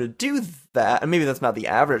the time to do that. And maybe that's not the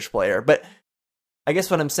average player, but I guess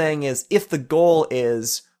what I'm saying is if the goal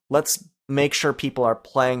is let's make sure people are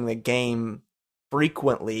playing the game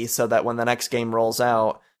frequently so that when the next game rolls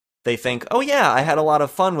out, they think, oh yeah, I had a lot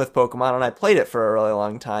of fun with Pokemon and I played it for a really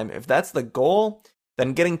long time. If that's the goal,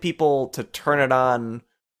 then getting people to turn it on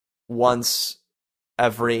once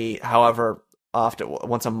every however often,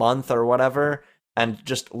 once a month or whatever, and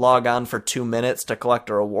just log on for 2 minutes to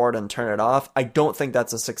collect a reward and turn it off, I don't think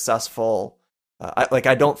that's a successful,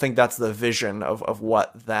 I don't think that's the vision of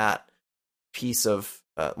what that piece of,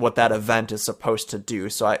 what that event is supposed to do.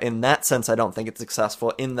 So in that sense, I don't think it's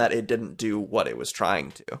successful in that it didn't do what it was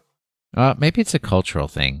trying to. Maybe it's a cultural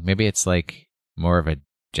thing. Maybe it's like more of a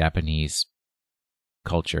Japanese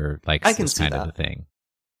culture, like I can this see kind that. of a thing.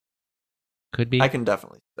 Could be. I can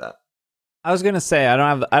definitely see that. I was gonna say I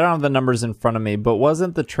don't have the numbers in front of me, but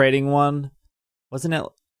wasn't the trading one? Wasn't it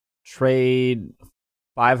trade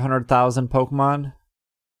 500,000 Pokemon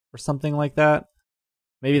or something like that?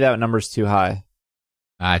 Maybe that number's too high.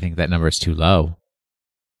 I think that number is too low.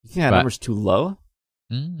 You think that number's too low?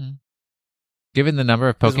 Mm-hmm. Given the number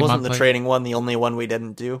of Because Pokemon wasn't the players- trading one the only one we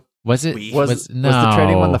didn't do? Was it? We- Was no. the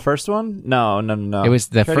trading one the first one? No. It was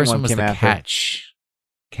the Trading first one was came the after.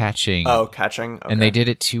 catching. Oh, catching. Okay. And they did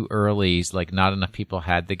it too early. So, like, not enough people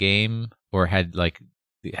had the game or had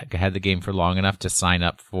the game for long enough to sign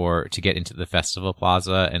up to get into the festival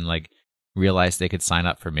plaza and like realize they could sign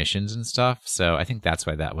up for missions and stuff. So I think that's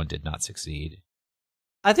why that one did not succeed.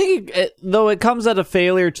 I think though it comes at a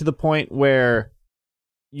failure to the point where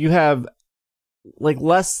you have like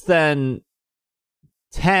less than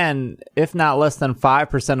 10, if not less than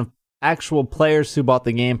 5% of actual players who bought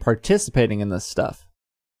the game participating in this stuff.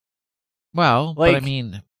 Well, but I Like-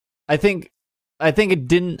 mean, I think it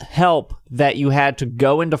didn't help that you had to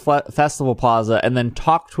go into Festival Plaza and then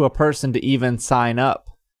talk to a person to even sign up.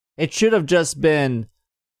 It should have just been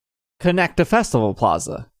connect to Festival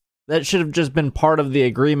Plaza. That should have just been part of the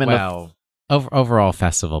agreement. well, overall,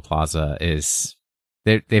 Festival Plaza is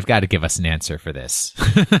they've got to give us an answer for this.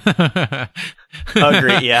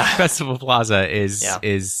 Agree, yeah. Festival Plaza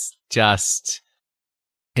is just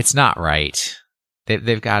it's not right.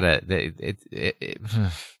 They've got to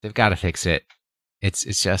they've got to fix it. It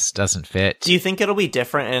just doesn't fit. Do you think it'll be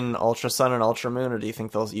different in Ultra Sun and Ultra Moon, or do you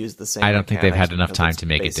think they'll use the same? I don't think they've had mechanics enough because time it's to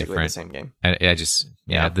make it basically different. The same game. I just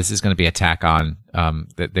Yeah. this is going to be a tack on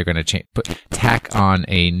that they're going to tack on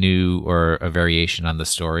a new or a variation on the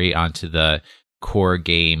story onto the core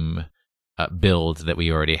game build that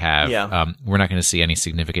we already have. Yeah. We're not going to see any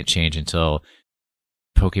significant change until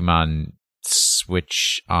Pokemon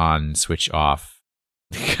switch on, switch off.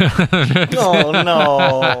 Oh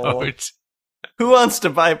no! Who wants to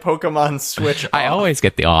buy Pokemon Switch? I off? always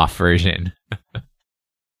get the off version.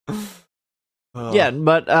 Oh. Yeah,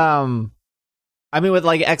 but I mean, with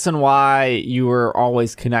like X and Y, you were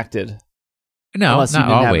always connected. No, Unless you not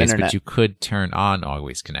didn't have always, internet. but you could turn on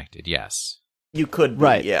always connected. Yes. You could be,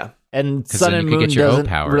 Right. yeah. And 'Cause Sun then and you could Moon get your doesn't.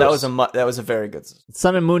 O-powers. really- That was a very good.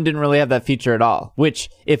 Sun and Moon didn't really have that feature at all. Which,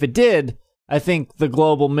 if it did, I think the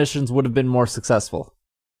global missions would have been more successful,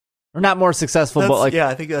 or not more successful, but like yeah,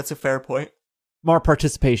 I think that's a fair point. more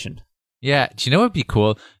participation. Yeah. Do you know what would be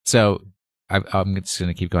cool? So I'm just going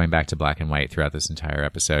to keep going back to Black and White throughout this entire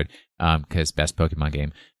episode because best Pokemon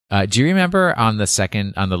game. Do you remember on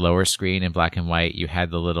the lower screen in Black and White, you had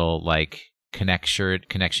the little like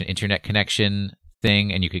internet connection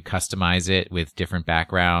thing, and you could customize it with different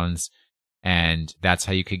backgrounds, and that's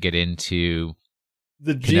how you could get into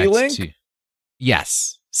The connect G-Link? to-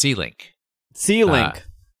 Yes, C-Link. C-Link.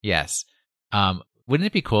 Yes. Wouldn't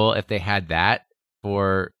it be cool if they had that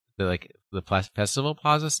for the Festival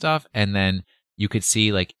Plaza stuff, and then you could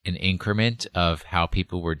see like an increment of how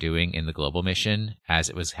people were doing in the global mission as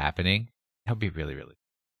it was happening? That would be really, really.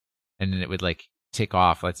 And then it would like tick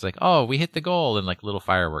off. It's like, oh, we hit the goal, and like little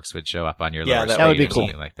fireworks would show up on your lower Yeah, that screen would be or cool.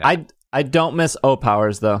 something like that. I don't miss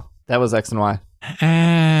O-Powers, though. That was X and Y.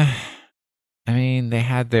 I mean, they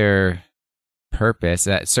had their purpose.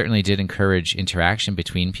 That certainly did encourage interaction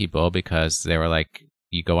between people because they were like,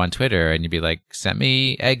 you go on Twitter and you'd be like, send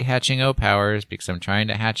me egg hatching O-Powers because I'm trying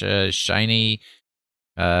to hatch a shiny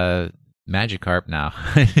Magikarp now.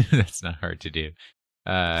 That's not hard to do.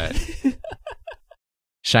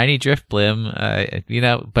 Shiny Drifblim,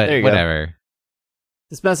 but There you go. whatever.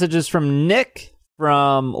 This message is from Nick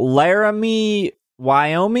from Laramie,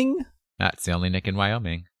 Wyoming. That's the only Nick in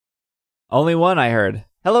Wyoming. Only one I heard.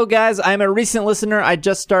 Hello, guys. I'm a recent listener. I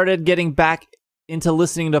just started getting back into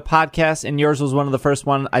listening to podcasts, and yours was one of the first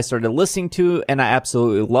one I started listening to, and I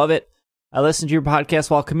absolutely love it. I listen to your podcast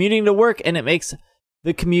while commuting to work, and it makes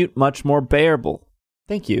the commute much more bearable.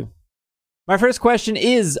 Thank you. My first question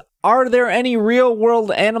is, are there any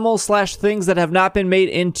real-world animals/things that have not been made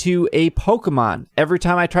into a Pokemon? Every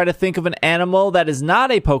time I try to think of an animal that is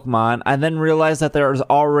not a Pokemon, I then realize that there is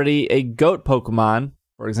already a goat Pokemon,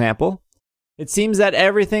 for example. It seems that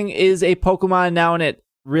everything is a Pokemon now, and it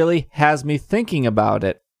really has me thinking about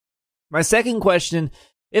it. My second question,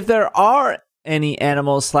 if there are any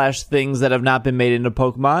animals/things that have not been made into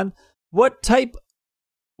Pokemon, what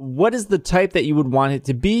is the type that you would want it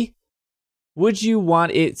to be? Would you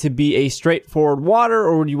want it to be a straightforward water,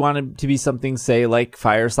 or would you want it to be something, say, like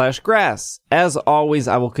fire/grass? As always,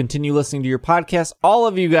 I will continue listening to your podcast. All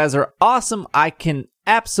of you guys are awesome. I can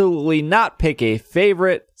absolutely not pick a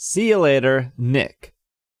favorite. See you later, Nick.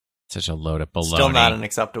 Such a load of baloney. Still not an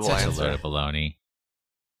acceptable Such answer. a load of baloney.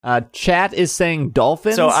 Chat is saying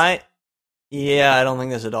dolphins. So I don't think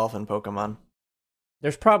there's a dolphin Pokemon.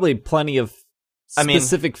 There's probably plenty of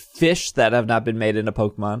specific fish that have not been made into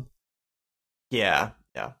Pokemon. Yeah.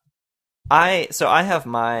 I'm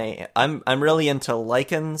really into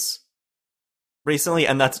lichens recently,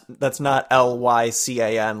 and that's not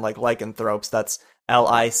Lycan like lycanthropes. That's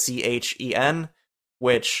Lichen,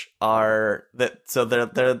 which are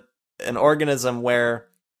they're an organism where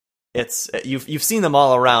it's you've seen them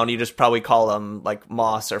all around. You just probably call them like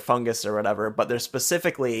moss or fungus or whatever, but they're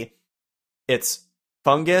specifically it's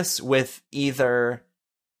fungus with either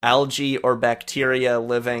algae or bacteria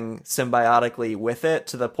living symbiotically with it,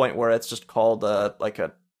 to the point where it's just called like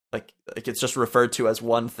it's just referred to as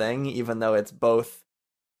one thing, even though it's both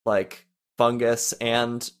like fungus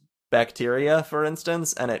and bacteria, for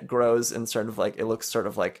instance, and it grows in sort of like, it looks sort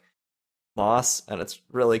of like moss, and it's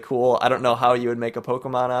really cool. I don't know how you would make a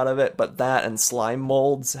Pokemon out of it, but that and slime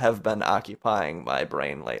molds have been occupying my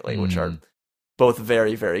brain lately, which are both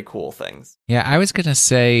very, very cool things. Yeah, I was going to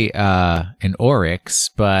say an Oryx,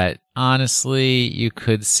 but honestly, you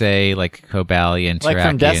could say like Cobalion, Terrakion. Like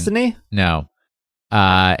from Destiny? No.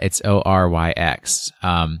 It's Oryx.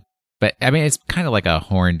 But, I mean, it's kind of like a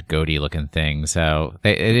horned goatee looking thing, so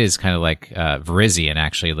it is kind of like Virizion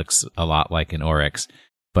actually looks a lot like an Oryx.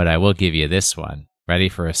 But I will give you this one. Ready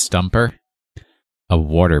for a stumper? A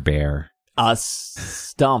water bear. A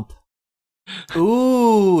stump.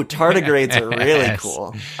 Ooh, tardigrades are really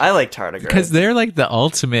cool. I like tardigrades. Because they're like the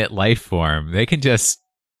ultimate life form. They can just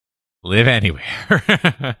live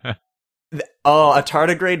anywhere. Oh, a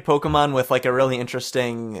tardigrade Pokemon with like a really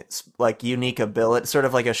interesting, like unique ability, sort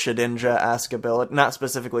of like a Shedinja-esque ability. Not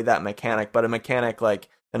specifically that mechanic, but a mechanic like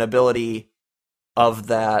an ability of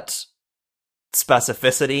that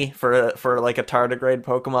specificity for like a tardigrade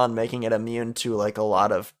Pokemon, making it immune to like a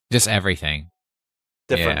lot of just everything.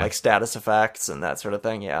 Different like status effects and that sort of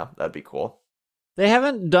thing. Yeah, that'd be cool. They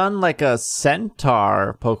haven't done like a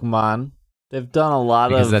centaur Pokemon. They've done a lot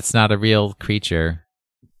because that's not a real creature.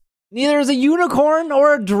 Neither is a unicorn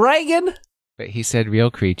or a dragon. But he said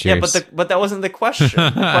real creatures. Yeah, but that wasn't the question.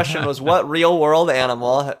 The question was what real world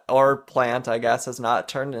animal or plant, I guess, has not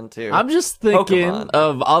turned into I'm just thinking Pokemon.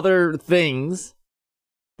 Of other things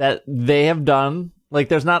that they have done. Like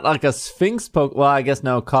there's not like a Sphinx Pokemon. Well, I guess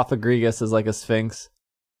no, Cophagrigus is like a Sphinx.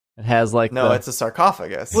 It has like it's a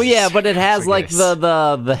sarcophagus. Well, yeah, but it has like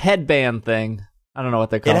the headband thing. I don't know what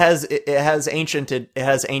they call it. It has ancient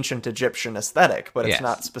Egyptian aesthetic, but it's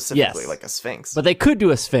not specifically like a Sphinx. But they could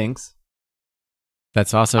do a Sphinx.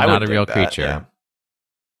 That's also not a real creature. Yeah.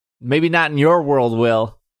 Maybe not in your world,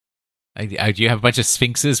 Will. Do you have a bunch of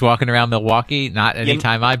Sphinxes walking around Milwaukee? Not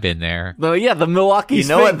anytime I've been there. No, yeah, the Milwaukee You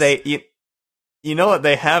know Sphinx. what you know what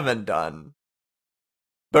they haven't done?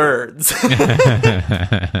 Birds.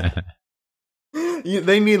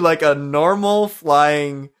 They need like a normal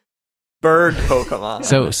flying bird Pokemon.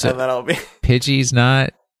 So and then I'll be Pidgey's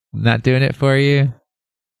not doing it for you?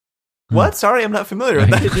 What? Sorry, I'm not familiar with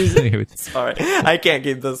that. Sorry, I can't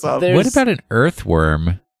keep this up. What about an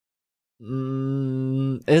earthworm?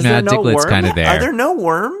 Is there no Diglett's worm? kind of there. Are there no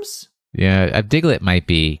worms? Yeah, a Diglett might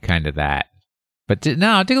be kind of that. But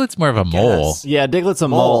no, Diglett's more of a mole. Yeah, Diglett's a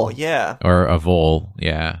mole. Yeah. Or a vole,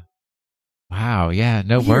 yeah. Wow, yeah,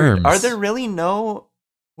 no Weird. worms. Are there really no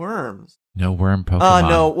worms? No worm Pokemon.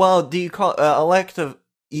 No. Well, do you call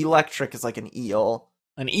electric is like an eel?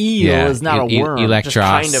 An eel is not a worm. Electros. Just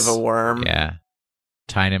kind of a worm. Yeah.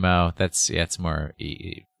 Tynamo, it's more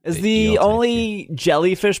Is the the eel type, only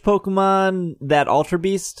jellyfish Pokemon that Ultra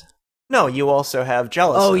Beast? No, you also have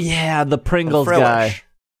Jellicent. Oh yeah, the Pringles and Frillish.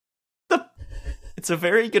 guy. It's a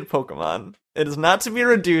very good Pokemon. It is not to be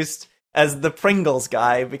reduced as the Pringles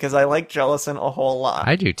guy, because I like Jellicent a whole lot.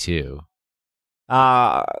 I do too.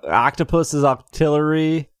 Octopus is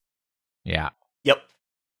Octillery. Yeah. Yep.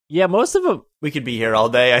 Yeah, most of them. We could be here all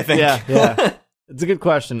day, I think. Yeah. It's a good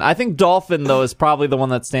question. I think Dolphin, though, is probably the one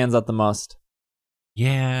that stands out the most.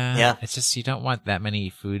 Yeah. It's just you don't want that many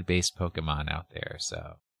food-based Pokemon out there,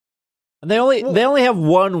 so. And they only have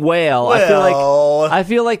one whale. I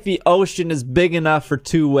feel like the ocean is big enough for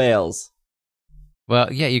two whales.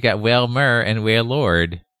 Well, yeah, you got Whalmer and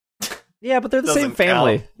Whalelord. Yeah, but they're the same Doesn't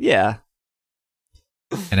family. count. Yeah.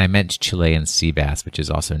 And I meant Chilean sea bass, which is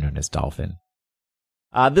also known as dolphin.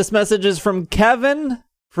 This message is from Kevin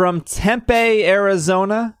from Tempe,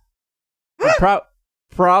 Arizona.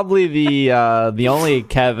 Probably the only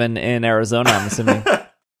Kevin in Arizona, I'm assuming.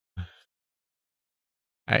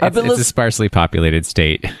 It's a sparsely populated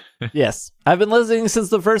state. Yes. I've been listening since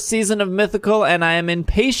the first season of Mythical, and I am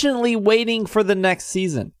impatiently waiting for the next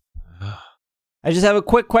season. I just have a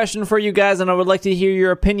quick question for you guys, and I would like to hear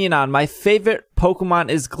your opinion on. My favorite Pokemon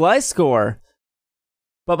is Gliscor.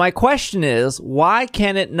 But my question is, why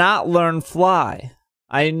can it not learn Fly?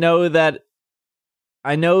 I know that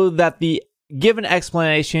the given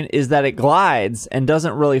explanation is that it glides and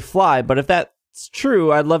doesn't really fly, but if that's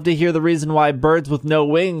true, I'd love to hear the reason why birds with no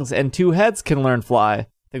wings and two heads can learn Fly. I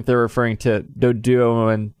think they're referring to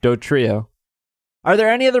Doduo and Dotrio. Are there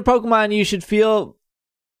any other Pokemon you should feel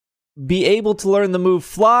be able to learn the move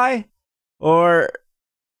Fly, or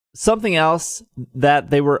something else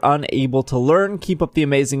that they were unable to learn? Keep up the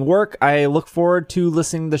amazing work. I look forward to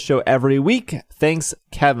listening to the show every week. Thanks,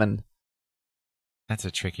 Kevin. That's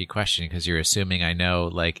a tricky question because you're assuming I know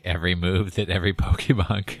like every move that every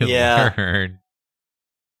Pokemon can learn.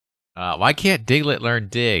 Why can't Diglett learn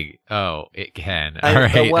Dig? Oh, it can. All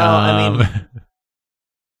right. I mean,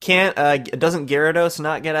 doesn't Gyarados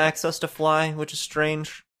not get access to Fly, which is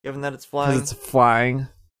strange, given that it's flying? Because it's flying.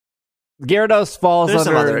 Gyarados falls There's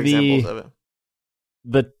some other under examples of it.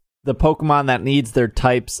 the Pokemon that needs their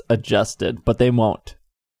types adjusted, but they won't.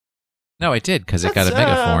 No, it did, because it got a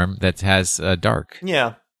Mega Form that has Dark.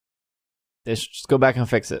 Yeah. They should just go back and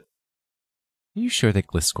fix it. Are you sure that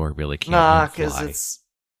Gliscor really can't Nah, fly? because it's...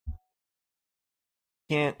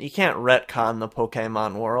 You can't retcon the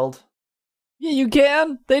Pokemon world. Yeah, you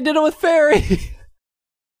can. They did it with Fairy.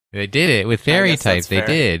 They did it with Fairy type. that's They fair.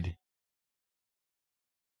 did.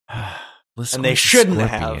 And they shouldn't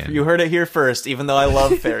have. You heard it here first, even though I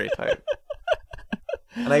love Fairy type.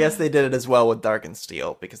 And I guess they did it as well with Dark and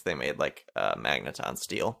Steel, because they made, like, Magneton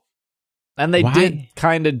Steel. And they Why? did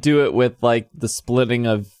kind of do it with, like, the splitting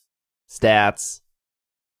of stats.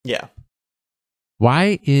 Yeah.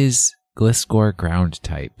 Why is Gliscor ground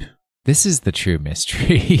type? This is the true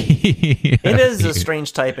mystery. It is a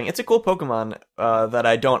strange typing. It's a cool Pokemon that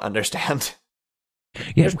I don't understand.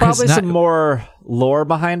 Yeah, There's probably some more lore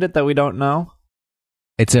behind it that we don't know.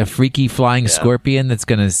 It's a freaky flying scorpion that's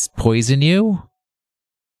going to poison you?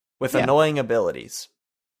 With annoying abilities.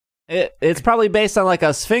 It's probably based on, like,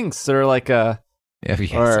 a Sphinx or, like, Yes,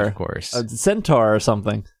 of course. a Centaur or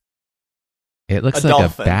something. It looks A like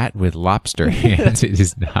dolphin. a bat with lobster hands. It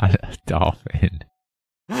is not a dolphin.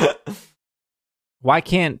 Why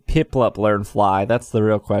can't Piplup learn Fly? That's the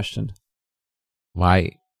real question.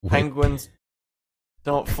 Why? Penguins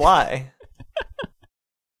don't fly.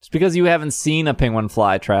 Just because you haven't seen a penguin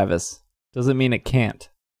fly, Travis, doesn't mean it can't.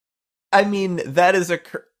 I mean, that is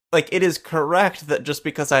it is correct that just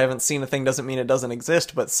because I haven't seen a thing doesn't mean it doesn't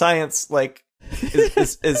exist, but science, like,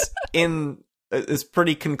 is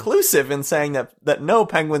pretty conclusive in saying that no,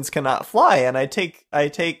 penguins cannot fly, and I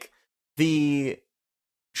take the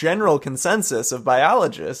general consensus of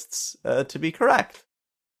biologists to be correct.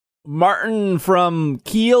 Martin from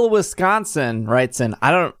Kiel, Wisconsin writes in,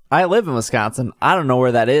 I live in Wisconsin. I don't know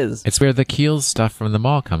where that is. It's where the Keel stuff from the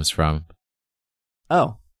mall comes from.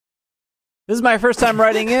 Oh. This is my first time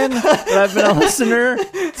writing in, but I've been a listener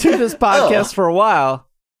to this podcast for a while.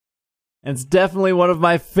 And it's definitely one of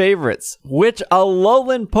my favorites. Which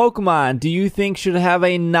Alolan Pokemon do you think should have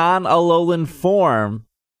a non-Alolan form?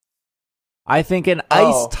 I think an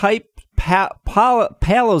ice-type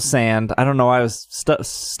Palossand, I don't know why I was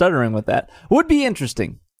stuttering with that, would be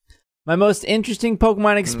interesting. My most interesting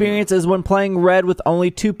Pokemon experience is when playing Red with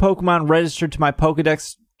only 2 Pokemon registered to my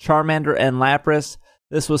Pokedex, Charmander and Lapras.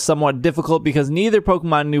 This was somewhat difficult because neither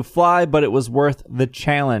Pokemon knew Fly, but it was worth the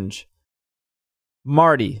challenge.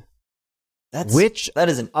 Marty. That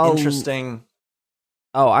is an interesting...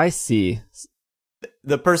 Oh, I see.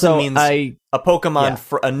 The person So means I a Pokemon yeah.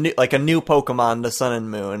 for a new Pokemon to Sun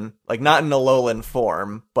and Moon, like not in Alolan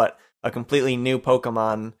form, but a completely new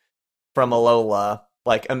Pokemon from Alola.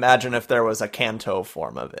 Like imagine if there was a Kanto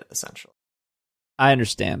form of it, essentially. I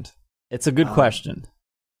understand. It's a good question.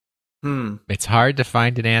 It's hard to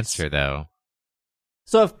find an answer, though.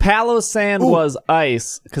 So if Palossand Ooh. was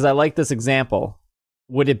ice, because I like this example,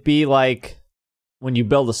 would it be like when you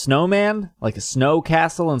build a snowman, like a snow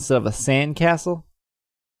castle instead of a sand castle?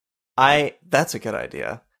 That's a good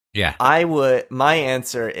idea. Yeah. My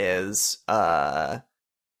answer is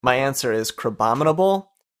Crabominable,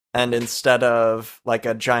 and instead of like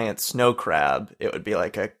a giant snow crab, it would be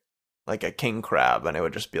like a king crab, and it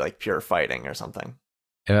would just be like pure fighting or something.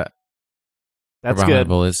 That's good.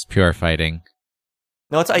 Abominable is pure fighting.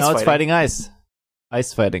 No, it's ice No, fighting. it's fighting ice.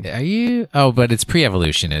 Ice fighting. Are you? Oh, but its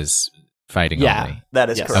pre-evolution is fighting Yeah. only. That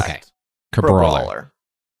is Yes. correct. Okay. Brawler.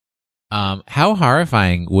 How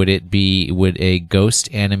horrifying would it be? Would a ghost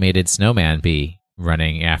animated snowman be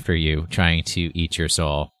running after you, trying to eat your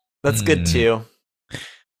soul? That's good too.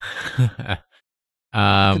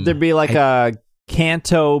 Could there be like a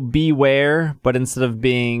Kanto Beware, but instead of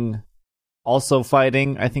being also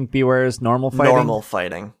fighting, I think Beware is normal fighting. Normal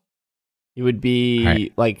fighting. It would be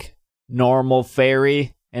Right. like normal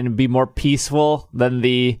fairy and be more peaceful than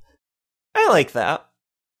the... I like that.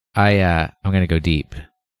 I'm gonna go deep.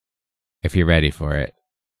 If you're ready for it.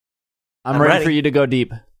 I'm I'm ready ready. for you to go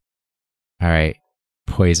deep. All right.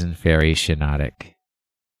 Poison Fairy Shiinotic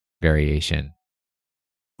variation.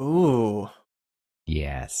 Ooh,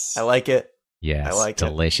 Yes. I like it. Yes. I like it.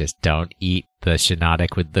 delicious. Don't eat the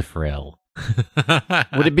Shiinotic with the frill.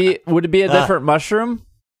 Would it be a different mushroom?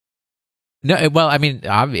 No, well, I mean,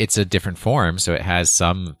 it's a different form, so it has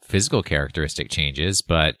some physical characteristic changes,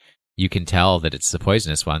 but you can tell that it's the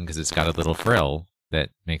poisonous one because it's got a little frill that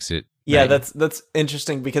makes it. Yeah, right. that's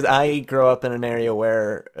interesting because I grew up in an area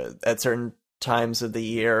where at certain times of the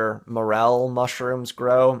year morel mushrooms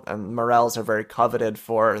grow, and morels are very coveted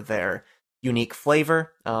for their unique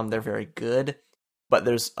flavor. They're very good, but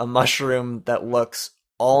there's a mushroom that looks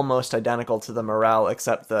almost identical to the morel,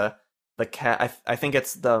 except the cap. I think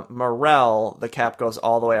it's the morel. The cap goes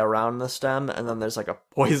all the way around the stem, and then there's like a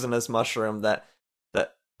poisonous mushroom that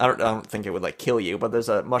I don't think it would like kill you, but there's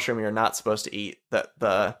a mushroom you're not supposed to eat that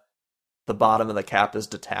the bottom of the cap is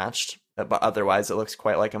detached, but otherwise it looks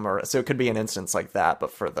quite like a morel. So it could be an instance like that, but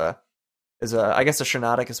for I guess a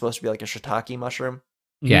Shiinotic is supposed to be like a shiitake mushroom.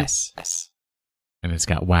 Yes. And it's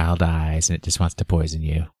got wild eyes and it just wants to poison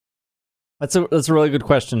you. That's a really good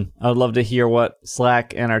question. I would love to hear what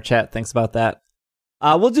Slack and our chat thinks about that.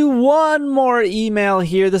 We'll do one more email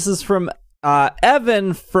here. This is from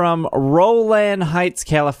Evan from Roland Heights,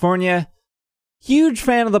 California. Huge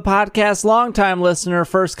fan of the podcast, long-time listener,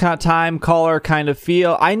 first-time caller kind of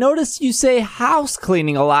feel. I noticed you say house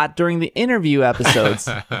cleaning a lot during the interview episodes.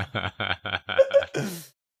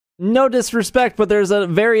 No disrespect, but there's a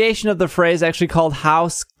variation of the phrase actually called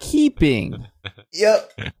housekeeping.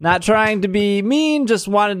 Yep. Not trying to be mean, just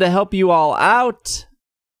wanted to help you all out.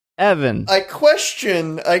 Evan. I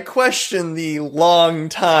question the long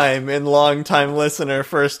time listener,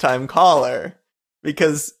 first time caller,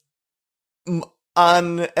 because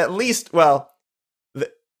on at least,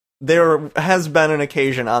 there has been an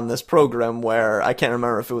occasion on this program where I can't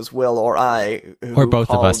remember if it was Will or I who Or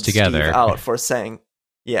both of called us together. Steve out for saying,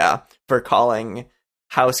 for calling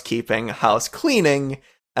housekeeping house cleaning,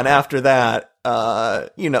 and after that,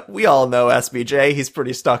 we all know SBJ. He's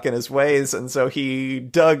pretty stuck in his ways, and so he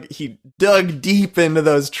dug deep into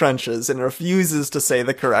those trenches and refuses to say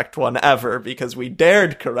the correct one ever because we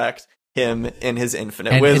dared correct him in his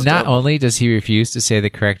infinite And wisdom. not only does he refuse to say the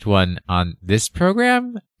correct one on this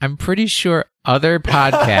program, I'm pretty sure other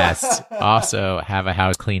podcasts also have a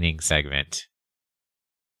house cleaning segment.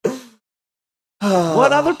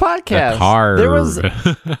 What other podcast? The Carve. There was.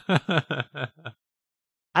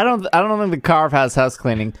 I don't think the Carve has house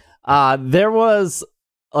cleaning. There was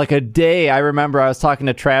like a day I remember I was talking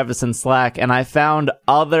to Travis in Slack, and I found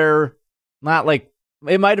other, not like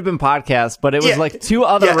it might have been podcasts, but it was like two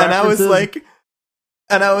other references.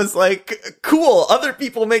 and I was like, cool. Other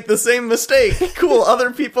people make the same mistake. Cool. Other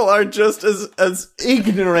people are just as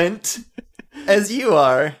ignorant as you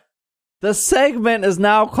are. The segment is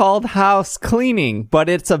now called House Cleaning, but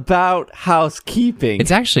it's about housekeeping.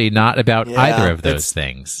 It's actually not about Yeah, either of those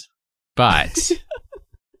things. But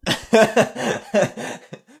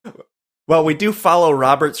Well, we do follow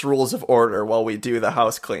Robert's Rules of Order while we do the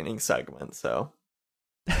house cleaning segment, so.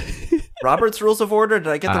 Robert's Rules of Order, did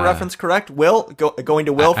I get the reference correct? Will? Going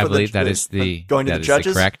to Will for I believe the, that is the going to that the is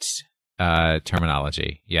judges? the correct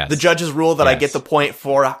terminology. Yes. The judges rule that I Yes. get the point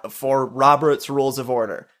for Robert's Rules of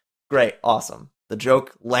Order. Great, awesome. The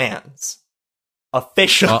joke lands.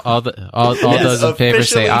 Official. All those in favor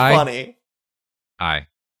say aye. Funny. Aye.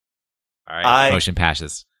 All right. Aye. Motion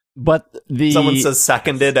passes. But Someone says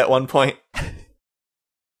seconded at one point.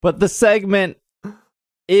 But the segment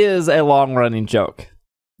is a long-running joke.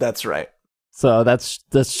 That's right. So that's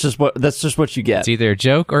just what you get. It's either a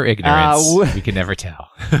joke or ignorance. We can never tell.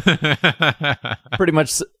 Pretty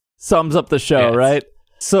much sums up the show, Yes. right?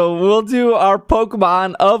 So we'll do our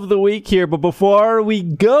Pokemon of the week here, but before we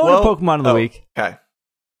go to Pokemon of the week, Okay.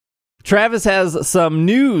 Travis has some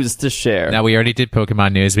news to share. Now, we already did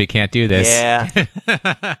Pokemon news. We can't do this. Yeah.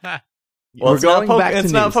 We're going back to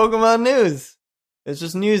It's not news. Pokemon news. It's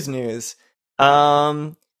just news.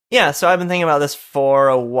 Yeah, so I've been thinking about this for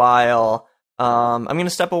a while. I'm going to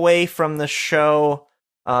step away from the show.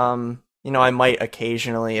 I might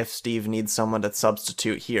occasionally, if Steve needs someone to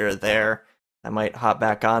substitute here or there, I might hop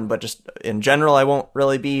back on. But just in general, I won't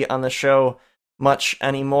really be on the show much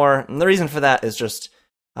anymore. And the reason for that is just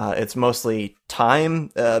it's mostly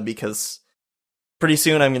time, because pretty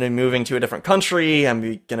soon I'm going to be moving to a different country. I'm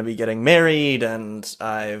going to be getting married, and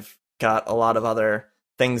I've got a lot of other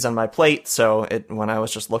things on my plate. So when I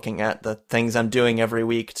was just looking at the things I'm doing every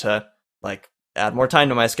week to add more time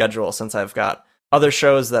to my schedule, since I've got other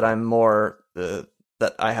shows that I'm more that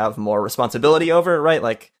I have more responsibility over, right?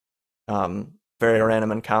 Like Very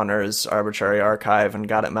Random Encounters, Arbitrary Archive, and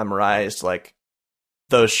Got It Memorized. Like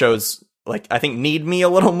those shows, I think need me a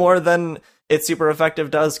little more than It's Super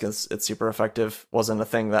Effective does, because It's Super Effective wasn't a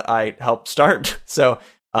thing that I helped start. So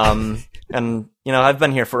and I've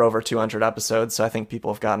been here for over 200 episodes, so I think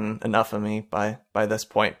people have gotten enough of me by this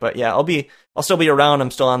point. But yeah, I'll still be around.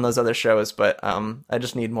 I'm still on those other shows, but I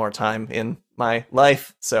just need more time in my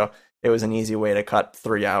life. So it was an easy way to cut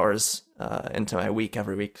 3 hours into my week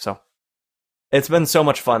every week. So it's been so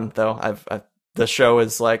much fun, though. The show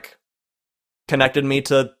is connected me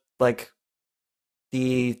to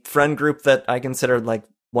the friend group that I considered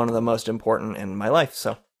one of the most important in my life.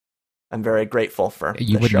 So I'm very grateful for You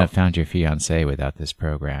this wouldn't show. have found your fiancé without this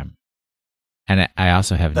program. And I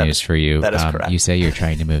also have news for you. That is correct. You say you're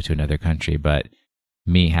trying to move to another country, but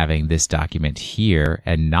me having this document here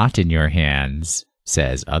and not in your hands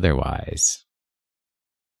says otherwise.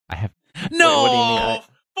 I have... No! what do you mean?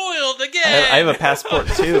 Foiled again! I have a passport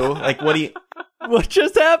too. What do you? What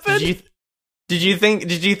just happened? Did you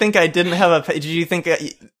think I didn't have a? Did you think?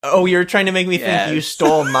 You're trying to make me think you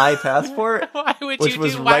stole my passport? Why would which you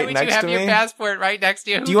was do? right Why would next you have to your me? passport right next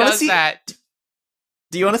to you? Who Do you wanna does see- that?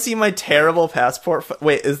 Do you want to see my terrible passport?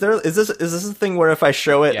 Wait, is this a thing where if I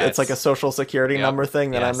show it, Yes. it's like a social security Yep. number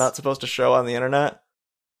thing that Yes. I'm not supposed to show on the internet?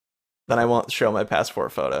 Then I won't show my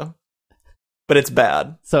passport photo. But it's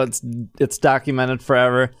bad. So it's documented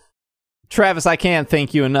forever. Travis, I can't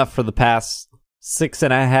thank you enough for the past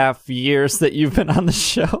 6.5 years that you've been on the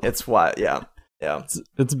show. It's why, yeah.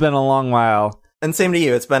 It's been a long while. And same to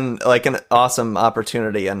you. It's been an awesome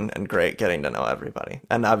opportunity and great getting to know everybody.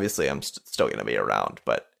 And obviously, I'm still going to be around,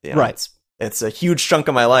 but Right. it's a huge chunk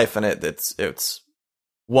of my life, and it's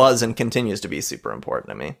was and continues to be super important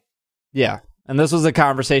to me. Yeah. And this was a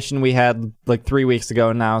conversation we had 3 weeks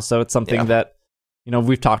ago now, so it's something that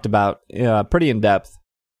we've talked about pretty in depth.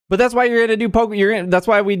 But that's why you're going to do Pokemon. That's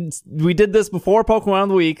why we did this before Pokemon of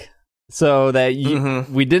the Week, so that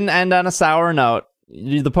we didn't end on a sour note.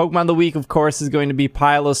 The Pokemon of the Week, of course, is going to be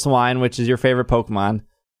Piloswine, which is your favorite Pokemon.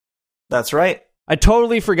 That's right. I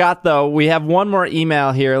totally forgot, though. We have one more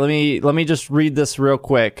email here. Let me just read this real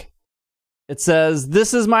quick. It says,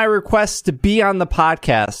 "This is my request to be on the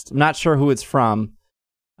podcast." I'm not sure who it's from.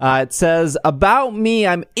 It says, "About me,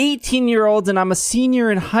 I'm 18-year-old and I'm a senior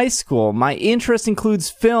in high school. My interest includes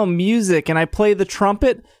film, music, and I play the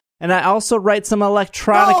trumpet, and I also write some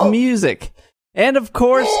electronic music. And, of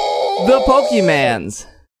course, the Pokemans.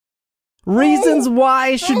 Reasons why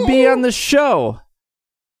I should be on the show.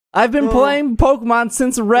 I've been playing Pokemon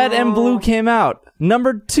since Red and Blue came out.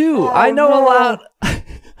 Number 2, I know a lot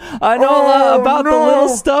about the little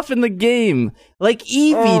stuff in the game, like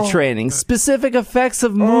EV training, specific effects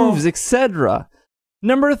of moves, etc.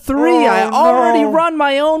 Number 3, I already run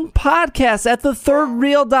my own podcast at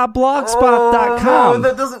thethirdreel.blogspot.com.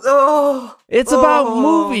 That doesn't. It's about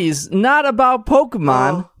movies, not about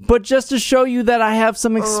Pokemon, but just to show you that I have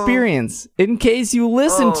some experience. In case you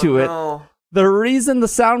listen to it, the reason the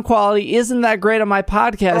sound quality isn't that great on my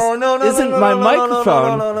podcast isn't my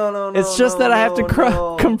microphone. It's just that I have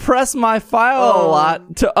to compress my file a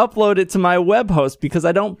lot to upload it to my web host because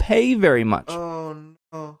I don't pay very much.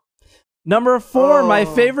 Number 4, my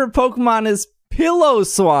favorite Pokemon is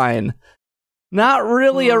Piloswine. Not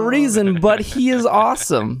really a reason, but he is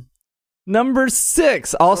awesome. Number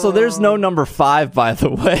 6. Also, there's no number 5, by the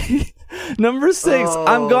way. Number 6.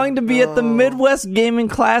 I'm going to be at the Midwest Gaming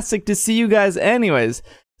Classic to see you guys anyways.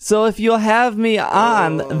 So if you'll have me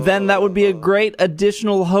on, then that would be a great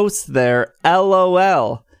additional host there.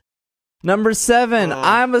 LOL. Number 7.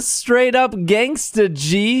 I'm a straight up gangsta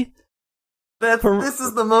G. This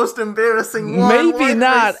is the most embarrassing one. Maybe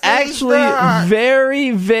not. Actually,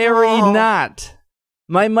 very, very not.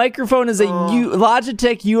 My microphone is a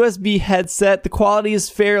Logitech USB headset. The quality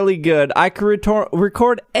is fairly good. I can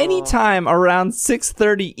record anytime around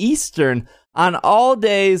 6:30 Eastern on all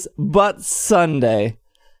days but Sunday.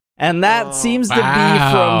 And that seems to be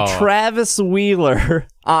from Travis Wheeler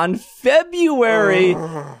on February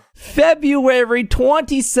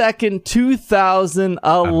 22nd,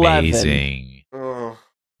 2011. Amazing.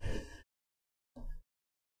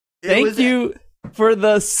 Thank you for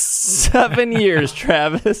the 7 years,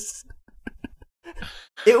 Travis.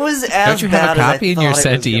 It was as Don't you have a copy in your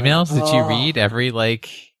sent emails that you Oh. read every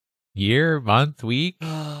year, month, week?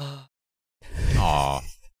 Aw.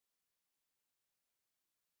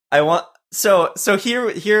 I want so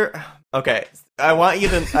here okay. I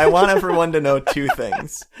want everyone to know 2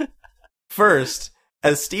 things. First,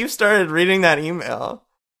 as Steve started reading that email,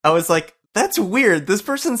 I was like, that's weird. This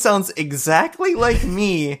person sounds exactly like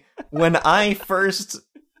me when I first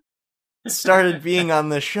started being on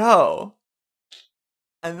the show.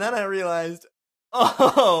 And then I realized,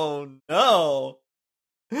 oh no.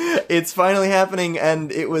 It's finally happening,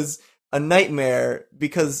 and it was a nightmare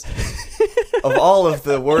because of all of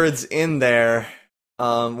the words in there,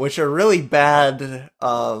 which are really bad,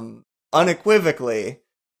 unequivocally,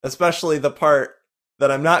 especially the part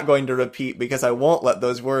that I'm not going to repeat because I won't let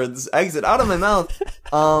those words exit out of my mouth.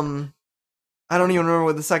 I don't even remember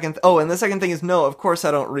what the second... and the second thing is, no, of course I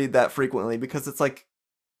don't read that frequently because it's like,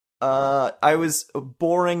 I was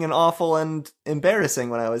boring and awful and embarrassing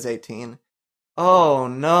when I was 18. Oh,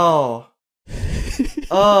 no.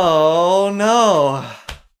 Oh, no.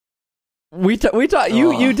 We thought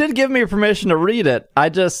you did give me permission to read it.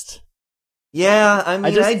 Yeah, I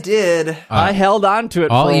mean, I did. I held on to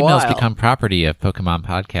it All for a emails while. become property of Pokemon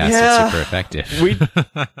Podcast. Yeah. It's super effective.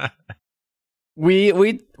 We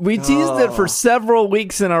teased it for several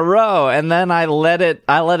weeks in a row, and then I let it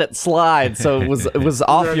slide, so it was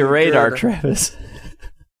off Very your radar, good. Travis.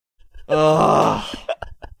 Ugh.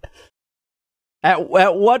 At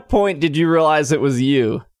what point did you realize it was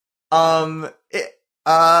you?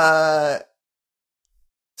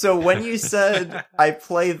 So when you said I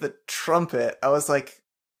play the trumpet, I was like,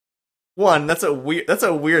 one, that's a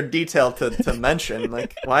weird detail to mention.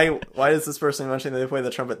 Like, why is this person mentioning that they play the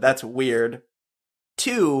trumpet? That's weird.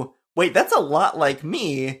 2, wait, that's a lot like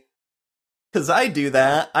me, because I do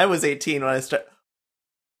that. I was 18 when I started.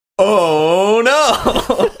 Oh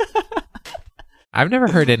no! I've never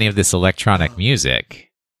heard any of this electronic music.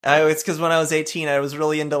 It's because when I was 18, I was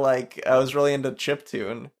really into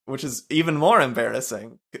chiptune, which is even more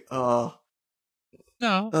embarrassing. Oh.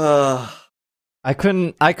 No. I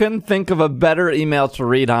couldn't think of a better email to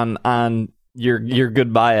read on your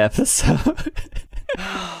goodbye episode.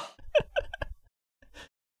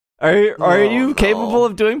 Are you capable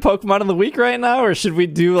of doing Pokemon of the Week right now, or should we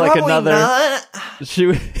do like Probably another? Not. Should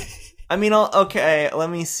we... I mean, okay. Let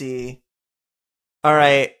me see. All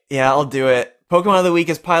right, yeah, I'll do it. Pokemon of the Week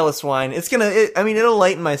is Piloswine. It'll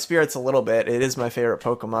lighten my spirits a little bit. It is my favorite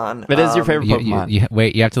Pokemon. It is your favorite Pokemon.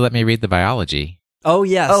 Wait, you have to let me read the biology. Oh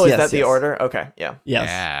yes. Oh, yes, is that the yes. order? Okay, yeah. Yes.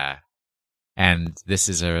 Yeah. And this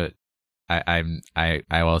is I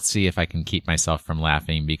will see if I can keep myself from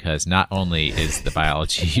laughing, because not only is the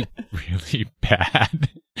biology really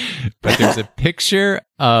bad, but there's a picture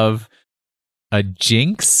of a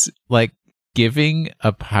Jinx giving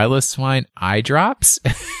a Piloswine eye drops.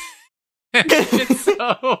 It's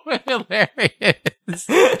so hilarious.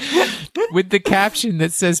 With the caption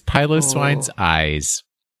that says Piloswine's eyes.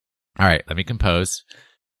 All right, let me compose.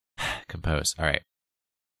 All right.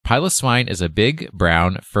 Piloswine is a big,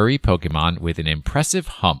 brown, furry Pokemon with an impressive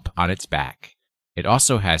hump on its back. It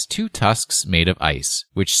also has 2 tusks made of ice,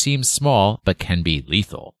 which seem small but can be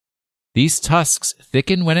lethal. These tusks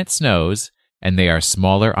thicken when it snows, and they are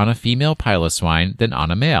smaller on a female Piloswine than on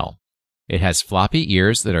a male. It has floppy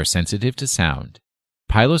ears that are sensitive to sound.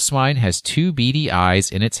 Piloswine has 2 beady eyes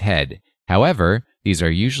in its head. However, these are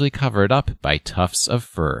usually covered up by tufts of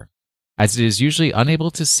fur. As it is usually unable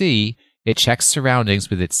to see, it checks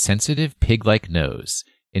surroundings with its sensitive pig-like nose.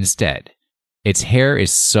 Instead, its hair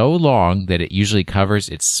is so long that it usually covers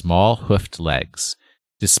its small hoofed legs.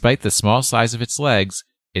 Despite the small size of its legs,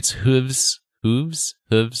 its hooves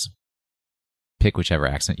pick whichever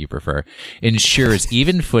accent you prefer, ensures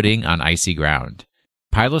even footing on icy ground.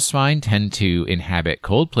 Piloswine tend to inhabit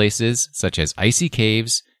cold places such as icy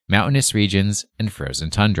caves, mountainous regions, and frozen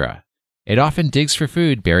tundra. It often digs for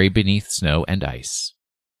food buried beneath snow and ice.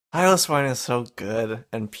 Piloswine is so good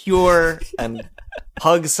and pure and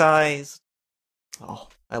hug-sized. Oh,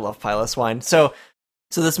 I love Piloswine. So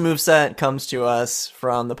this moveset comes to us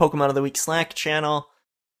from the Pokemon of the Week Slack channel,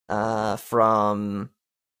 from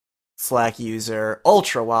Slack user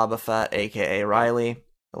Ultra Wobbuffet, aka Riley.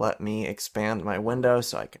 Let me expand my window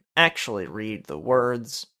so I can actually read the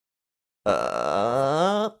words.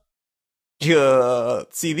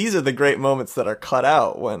 See, these are the great moments that are cut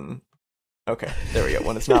out when... Okay, there we go,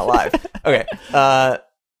 when it's not live. Okay,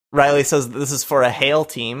 Riley says this is for a Hail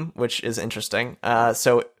team, which is interesting.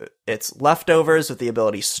 So it's Leftovers with the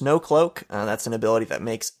ability Snow Cloak. That's an ability that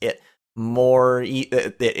makes it more...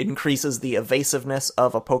 It increases the evasiveness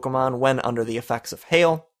of a Pokemon when under the effects of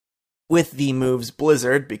Hail. With the moves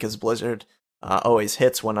Blizzard, because Blizzard always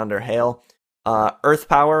hits when under Hail. Earth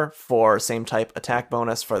Power for same type attack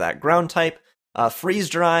bonus for that ground type. Freeze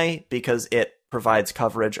Dry, because it provides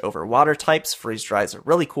coverage over water types. Freeze Dry is a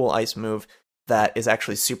really cool ice move that is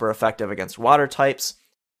actually super effective against water types.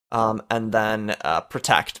 And then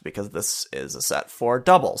Protect, because this is a set for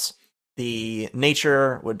doubles. The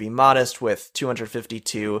nature would be Modest with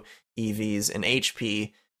 252 EVs in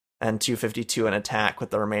HP and 252 in attack,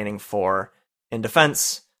 with the remaining 4 in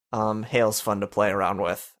defense. Hail's fun to play around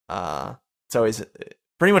with. It's always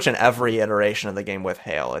pretty much in every iteration of the game with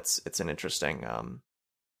Hail. It's an interesting...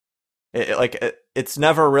 It's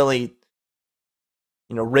never really,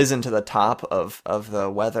 risen to the top of the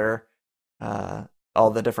weather,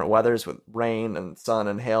 all the different weathers with rain and sun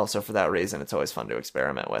and hail. So for that reason, it's always fun to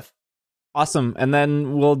experiment with. Awesome. And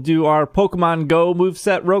then we'll do our Pokemon Go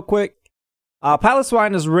moveset real quick.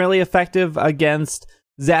 Piloswine is really effective against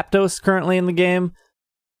Zapdos currently in the game.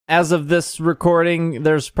 As of this recording,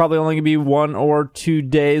 there's probably only going to be 1 or 2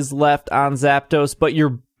 days left on Zapdos, but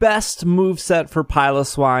your best moveset for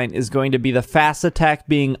Piloswine is going to be the fast attack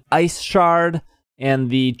being Ice Shard and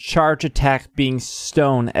the charge attack being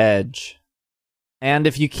Stone Edge. And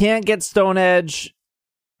if you can't get Stone Edge,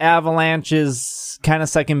 Avalanche is kind of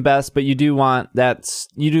second best, but you do want that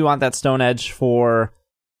Stone Edge for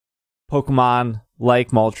Pokemon like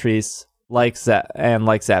Moltres, like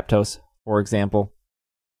Zapdos, for example.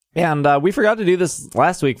 And we forgot to do this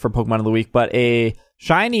last week for Pokemon of the Week, but a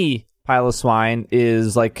shiny Piloswine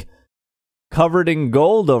is like covered in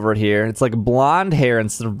gold over here. It's like blonde hair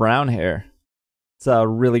instead of brown hair. It's a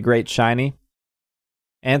really great shiny.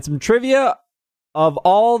 And some trivia of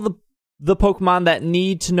all the Pokemon that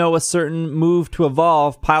need to know a certain move to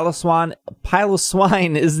evolve,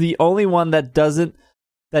 Piloswine is the only one that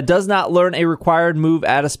does not learn a required move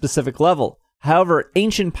at a specific level. However,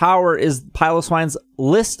 Ancient Power is Piloswine's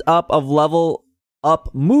list up of level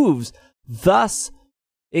up moves. Thus,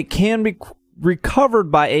 it can be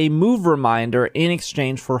recovered by a move reminder in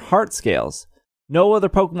exchange for heart scales. No other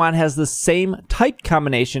Pokemon has the same type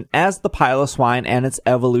combination as the Piloswine and its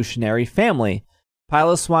evolutionary family.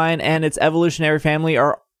 Piloswine and its evolutionary family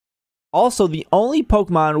are also the only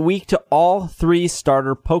Pokemon weak to all 3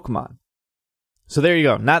 starter Pokemon. So there you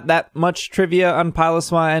go. Not that much trivia on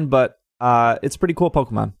Piloswine, but it's a pretty cool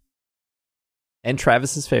Pokemon. And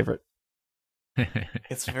Travis's favorite.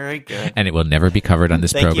 It's very good. And it will never be covered on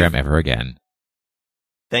this program ever again.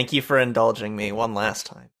 Thank you for indulging me one last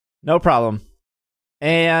time. No problem.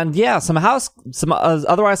 And yeah, some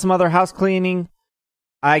other house cleaning.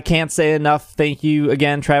 I can't say enough. Thank you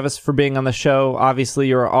again, Travis, for being on the show. Obviously,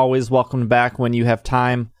 you're always welcome back when you have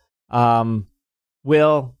time.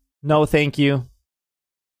 Will, no thank you.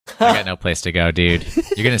 I got no place to go, dude.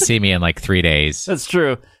 You're gonna see me in like 3 days. That's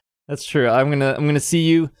true. I'm gonna see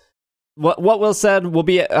you. What Will said will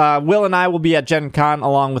be Will and I will be at Gen Con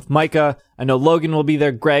along with Micah. I know Logan will be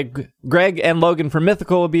there. Greg and Logan from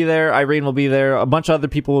Mythical will be there. Irene will be there. A bunch of other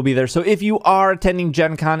people will be there. So if you are attending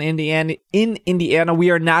Gen Con in Indiana, we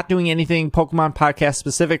are not doing anything Pokemon podcast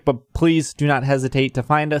specific, but please do not hesitate to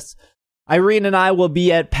find us. Irene and I will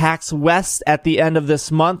be at PAX West at the end of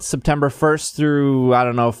this month, September 1st through,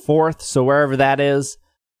 4th, so wherever that is.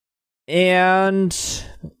 And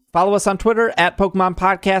follow us on Twitter at Pokemon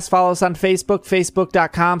Podcast. Follow us on Facebook,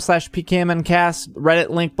 facebook.com/PKMNcast. Reddit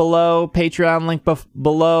link below, Patreon link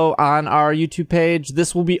below on our YouTube page.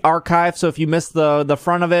 This will be archived, so if you missed the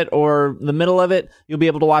front of it or the middle of it, you'll be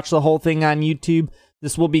able to watch the whole thing on YouTube.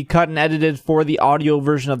 This will be cut and edited for the audio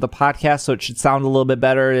version of the podcast, so it should sound a little bit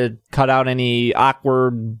better. It cut out any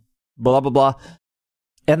awkward blah, blah, blah.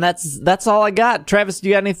 And that's all I got. Travis, do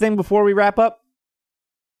you got anything before we wrap up?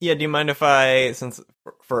 Yeah, do you mind if I, since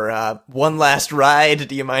for one last ride,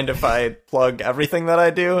 do you mind if I plug everything that I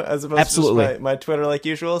do as opposed Absolutely. to just my Twitter like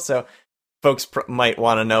usual? So folks might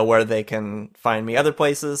want to know where they can find me other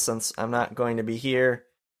places since I'm not going to be here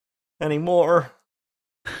anymore.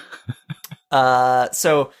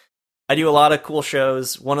 So I do a lot of cool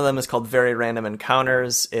shows. One of them is called Very Random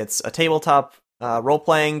Encounters. It's a tabletop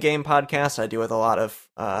role-playing game podcast I do with a lot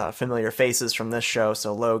of familiar faces from this show.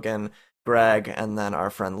 So Logan, Greg, and then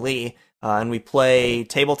our friend Lee. And we play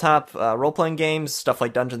tabletop role-playing games, stuff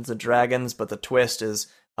like Dungeons & Dragons, but the twist is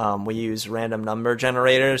we use random number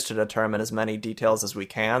generators to determine as many details as we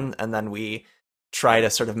can, and then we try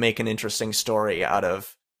to sort of make an interesting story out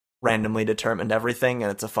of randomly determined everything,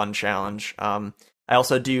 and it's a fun challenge. I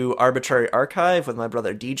also do Arbitrary Archive with my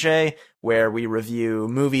brother DJ, where we review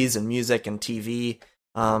movies and music and TV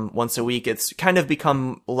once a week. It's kind of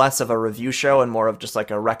become less of a review show and more of just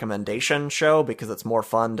like a recommendation show because it's more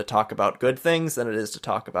fun to talk about good things than it is to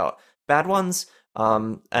talk about bad ones.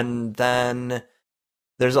 And then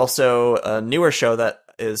there's also a newer show that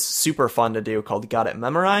is super fun to do called Got It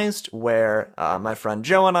Memorized, where my friend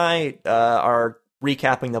Joe and I are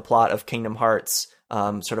recapping the plot of Kingdom Hearts,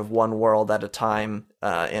 sort of one world at a time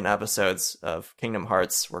in episodes of Kingdom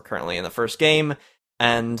Hearts. We're currently in the first game,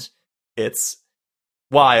 and it's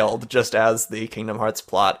wild, just as the Kingdom Hearts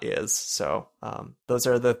plot is. So those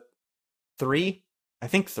are the three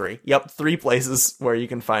places where you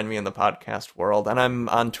can find me in the podcast world. And I'm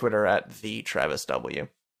on Twitter at @TheTravisW.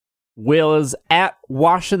 Will is at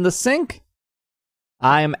Washing the Sink.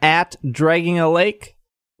 I am at Dragging a Lake.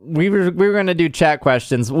 We were going to do chat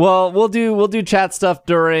questions. Well, we'll do chat stuff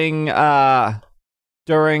during our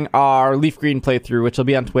Leaf Green playthrough, which will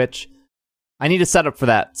be on Twitch. I need a setup for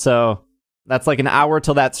that, so that's like an hour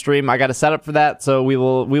till that stream. I got to set up for that, so we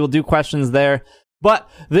will do questions there. But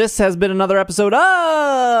this has been another episode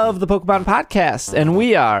of the Pokemon Podcast, and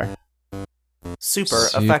we are super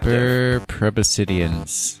effective.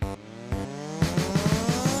 Proboscideans.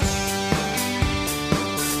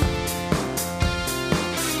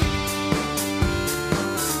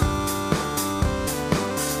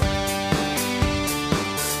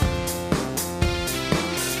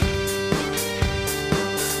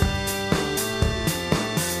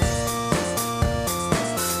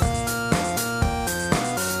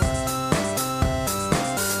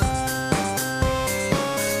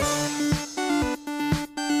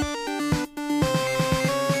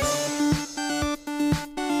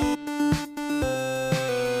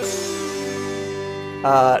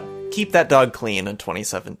 Keep that dog clean in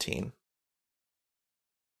 2017.